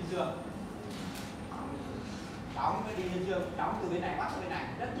đi xuyên xương, đóng đi xuyên xương, đóng từ bên này bắt bên này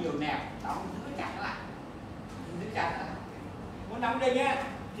rất nhiều nẹp, đóng giữ chặt lại, muốn đóng đây nhé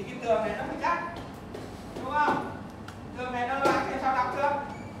thì cái tường này nó phải chắc, đúng không? Tường này nó loãng thì sao đóng được?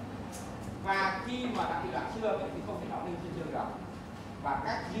 Và khi mà đã bị loãng xương thì không thể đóng đi xuyên xương được. Và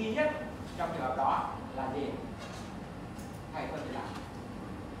cách duy nhất trong trường hợp đó là gì? Thầy phân biệt lại.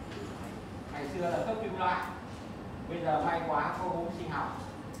 Ngày xưa là khớp kim loại, bây giờ may quá có vốn sinh học,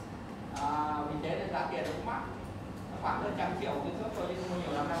 vì thế nên giá tiền nó cũng mắc, nó khoảng hơn 100 triệu cái khớp thôi chứ không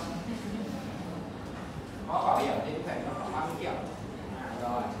nhiều lắm đâu. Có bảo hiểm thì phải nó khoảng 30 triệu.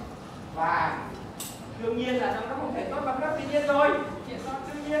 Rồi, và đương nhiên là nó không thể tốt bằng khớp tự nhiên rồi, chuyện đó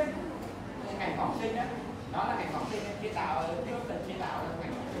đương nhiên. Ngành phòng sinh á, nó là ngành phòng sinh chế tạo, tiếp tục chế tạo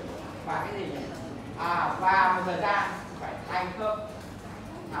ngành phòng sinh. Và cái gì nhỉ? Và một thời gian phải thay khớp,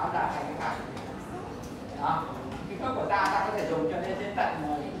 tháo ra thành cái khác. Đó, cái khớp của ta có thể dùng cho đến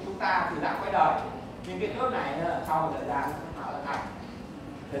tận chúng ta từ dạng quay đời, nhưng cái khớp này sau một thời gian tháo ra thành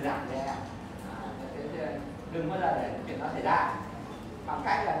đơn giản thế. Đừng bao giờ để chuyện đó xảy ra. Bằng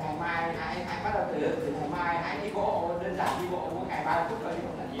cách là ngày mai hãy bắt đầu từ ngày mai hãy đi bộ, đơn giản đi bộ mỗi ngày 30 phút thôi chứ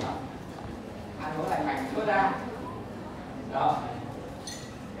không là nhiều. Ăn uống lành mạnh xuất ra. Đó.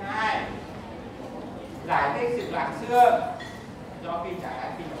 Thứ hai, giải thích sự loãng xương. do phi giải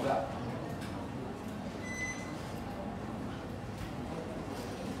hay phi trọng lượng.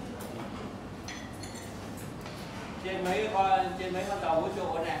 Trên mấy con tàu vũ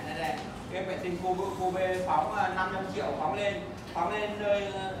trụ này cái vệ tinh QB phóng 500 triệu phóng lên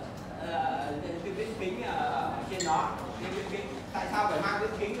nơi cái viễn kính ở trên đó. Cái viễn kính tại sao phải mang viễn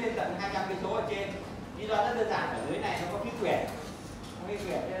kính lên tận 200 cây số ở trên? Lý do rất đơn giản, ở dưới này nó có khí quyển,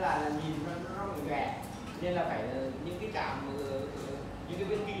 nên là nhìn nó bị ghẻ, nên là phải những cái trạm những cái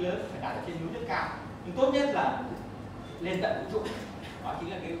viễn kính lớn phải đặt ở trên núi rất cao, nhưng tốt nhất là lên tận vũ trụ. Đó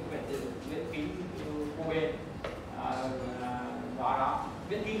chính là cái viễn kính QB đó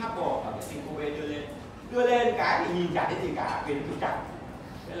viễn kính Hubble và viễn kính QB đưa lên cái thì nhìn chả thấy gì cả vì nó trục trặc.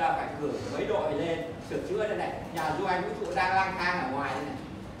 Thế là phải cử mấy đội lên sửa chữa đây này. Nhà du hành vũ trụ đang lang thang ở ngoài đây này,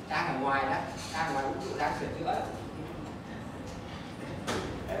 đang ở ngoài vũ trụ đang sửa chữa.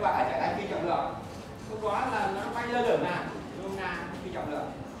 Thế và ở trạng thái phi trọng lượng, lúc đó là nó bay lơ lửng phi trọng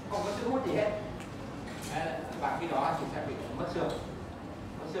lượng, không có sức hút gì hết. Đấy, và khi đó thì sẽ bị mất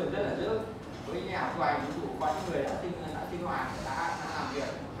xương rất là dữ. Với nhà du hành vũ trụ có những người đã sinh hoạt đã làm việc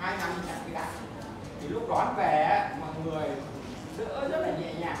 2 năm chẳng cái đã, thì lúc đón về mọi người đỡ rất là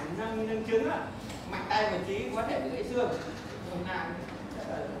nhẹ nhàng, nâng trứng á, mạnh tay một tí có thể bị gãy xương.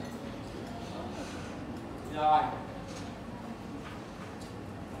 Rồi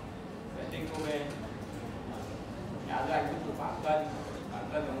vệ tinh QB, nhà du hành vũ trụ Bản Cân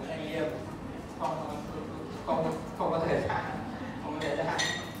và Nguyễn Thanh Liêm không có thời gian,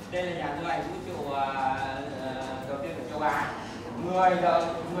 Đây là nhà du hành vũ trụ đầu tiên của châu Á,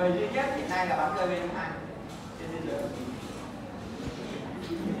 người duy nhất hiện nay là bắn rơi bên hai trên thế giới.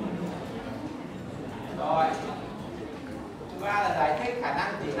 Rồi, thứ ba là giải thích khả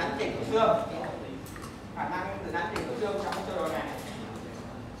năng tự nắn chỉnh của xương, trong sơ đồ này.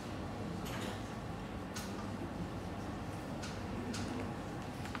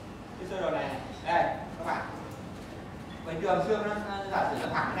 Cái sơ đồ này, đây các bạn, bình thường xương nó giả sử nó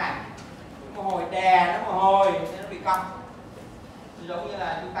thẳng thế này, nó hồi đè, nó hồi nó bị cong, giống như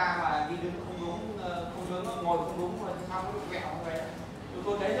là chúng ta mà đi đứng không đúng, ngồi không đúng mà xong nó bị vẹo về.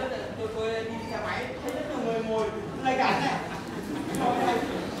 Tôi thấy tôi đi xe máy thấy rất nhiều người ngồi lây cắn này,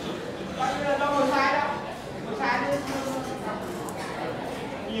 coi như là do ngồi sai đâu,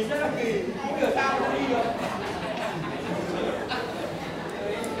 nhìn rất là kỳ, không hiểu sao nó đi được.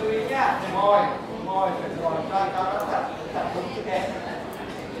 Chú ý nhá, ngồi cho nó thật đúng như thế.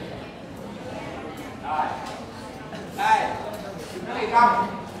 Rồi, đây, nó bị cong,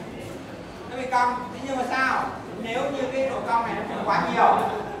 thế nhưng mà sao? Nếu như cái độ cong này nó không quá nhiều,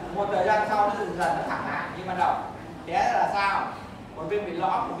 một thời gian sau nó dần nó thẳng lại như ban đầu. Thế là sao? Một bên bị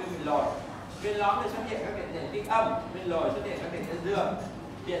lõm, một bên bị lồi. Bên lõm thì xuất hiện các điện tích âm, bên lồi xuất hiện các điện tích dương.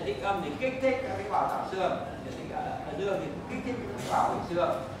 Điện tích âm thì kích thích các cái bảo tạo xương, điện tích dương thì kích thích các cái bảo hình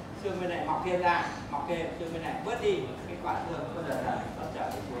xương. Xương bên này mọc thêm ra, xương bên này bớt đi, cái quả xương nó dần nó trở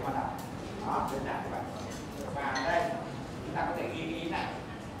về xuống ban đầu. Đó, đơn giản như vậy. Và đây chúng ta có thể ghi ý này,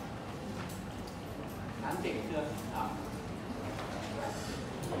 nắn chỉnh xương. Đó.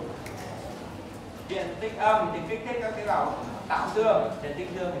 Điện tích âm thì kích thích các tế bào tạo xương, điện tích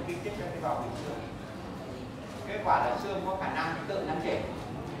dương thì kích thích các tế bào hình xương. Kết quả là xương có khả năng tự nắn chỉnh,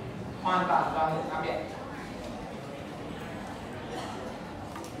 hoàn toàn do hiệu áp điện.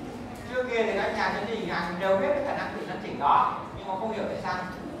 Trước kia thì các nhà chấn định hàng đều biết cái khả năng tự nắn chỉnh đó, nhưng mà không hiểu tại sao.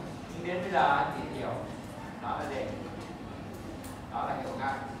 Nhưng đến bây giờ thì hiểu. Đó là gì? Đó là hiệu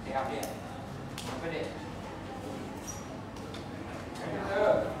áp theo điện, quyết định.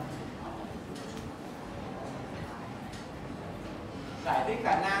 Giải thích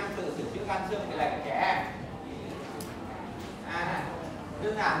khả năng tự sửa chữa gan xương tỷ lệ của trẻ em.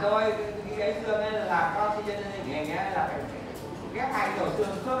 Đơn giản thôi, cái gãy xương ấy là có oxygen nghề là phải ghép hai đầu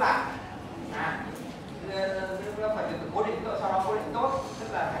xương khớp lại. Nó phải được cố định, sau đó cố định tốt, tức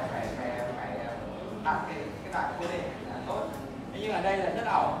là phải đặt cái đoạn cố định tốt. Thế nhưng ở đây là rất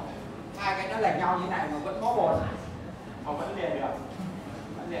ẩu, hai cái nó lệch nhau như này mà vẫn có một, mà vẫn liền được.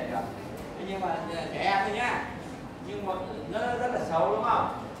 Thế nhưng mà trẻ em thôi nhá, nhưng mà nó rất là xấu đúng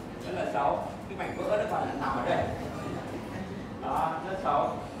không? Rất là xấu, cái mảnh vỡ nó còn nằm ở đây. Đó, rất xấu.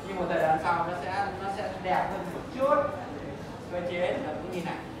 Nhưng một thời gian sau nó sẽ đẹp hơn một chút. Cơ chế là cũng như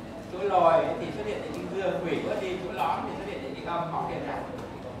này. Chỗ lồi thì xuất hiện điện tích dương, hủy bớt đi, chỗ lõm thì xuất hiện điện tích âm, mọc thêm này.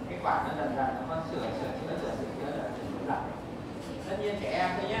 Kết quả nó dần nó có sửa chữa lại. Tất nhiên trẻ em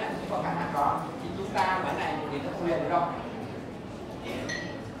thôi nhé, không có khả năng đó. Thì chúng ta cái này thì nó không liền được đâu.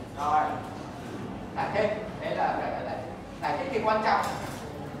 Rồi, giải thích, đấy là giải thích thì quan trọng.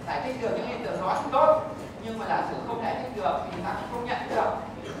 Giải thích được những hiện tượng đó thì tốt, nhưng mà giả sử không giải thích được thì ta cũng không nhận được.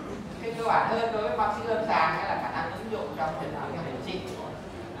 Cái cơ bản hơn đối với bác sĩ lâm sàng hay là khả năng ứng dụng trong truyền thống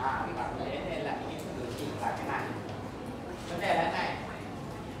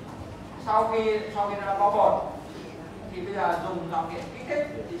sau khi nó đã có bột thì bây giờ dùng dòng điện kích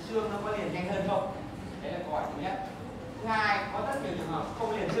thích thì xương nó có liền nhanh hơn không? Đấy là câu hỏi thứ nhất. Thứ hai, có rất nhiều trường hợp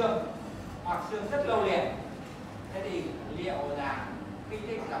không liền xương hoặc xương rất lâu liền. Thế thì liệu là kích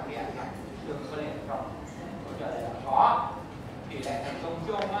thích dòng điện là xương có liền không? Câu trả lời là có. Tỷ lệ thành công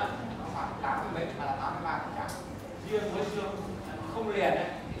chung á, nó khoảng 80 mấy mà là 83%. Riêng với xương không liền ấy,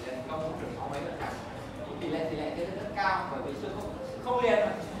 tỷ lệ thành công cũng được 60 mấy %. Tỷ lệ thế rất cao, bởi vì xương không liền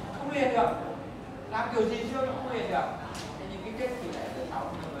mà không liền được. Làm kiểu gì xương nó không liền được. Thế nhưng kích thích tỷ lệ từ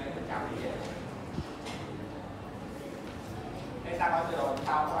 60 mấy % thì liền. Đây ta có sơ đồ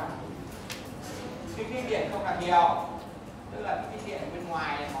sau các bạn. Kích thích điện không là nhiều, tức là kích thích điện bên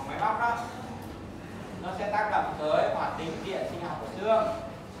ngoài của máy móc đó, nó sẽ tác động tới hoạt tính điện sinh học của xương.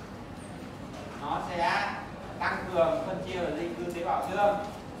 Nó sẽ tăng cường phân chia và di cư tế bào xương,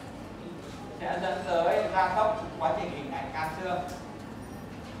 sẽ dẫn tới gia tốc quá trình hình thành can xương,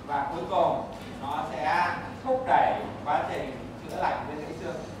 và cuối cùng nó sẽ thúc đẩy quá trình chữa lành với gãy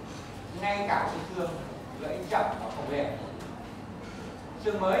xương. Ngay cả cái xương gãy chậm và không liền,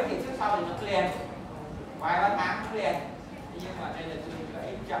 xương mới thì trước sau thì nó liền, vài ba tháng cũng liền, nhưng mà đây là xương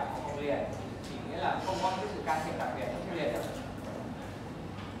gãy chậm và không liền, chỉ nghĩa là không có cái sự can thiệp đặc biệt, nó không liền được.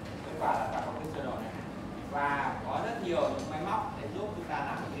 Kết quả là ta có cái sơ đồ này và có rất nhiều những máy móc để giúp chúng ta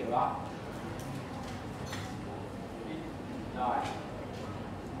làm cái điều đó. Rồi.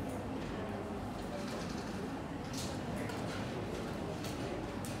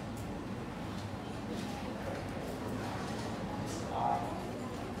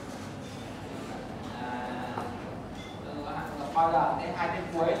 Bao giờ đến 2 tiếng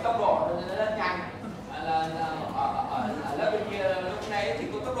cuối tốc độ nó rất nhanh. Ở lớp bên kia lúc nãy thì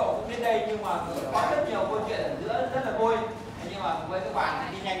có tốc độ cũng đến đây, nhưng mà có rất nhiều câu chuyện ở giữa rất là vui. Nhưng mà với các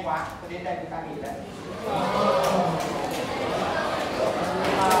bạn đi nhanh quá, đến đây chúng ta nghỉ đấy.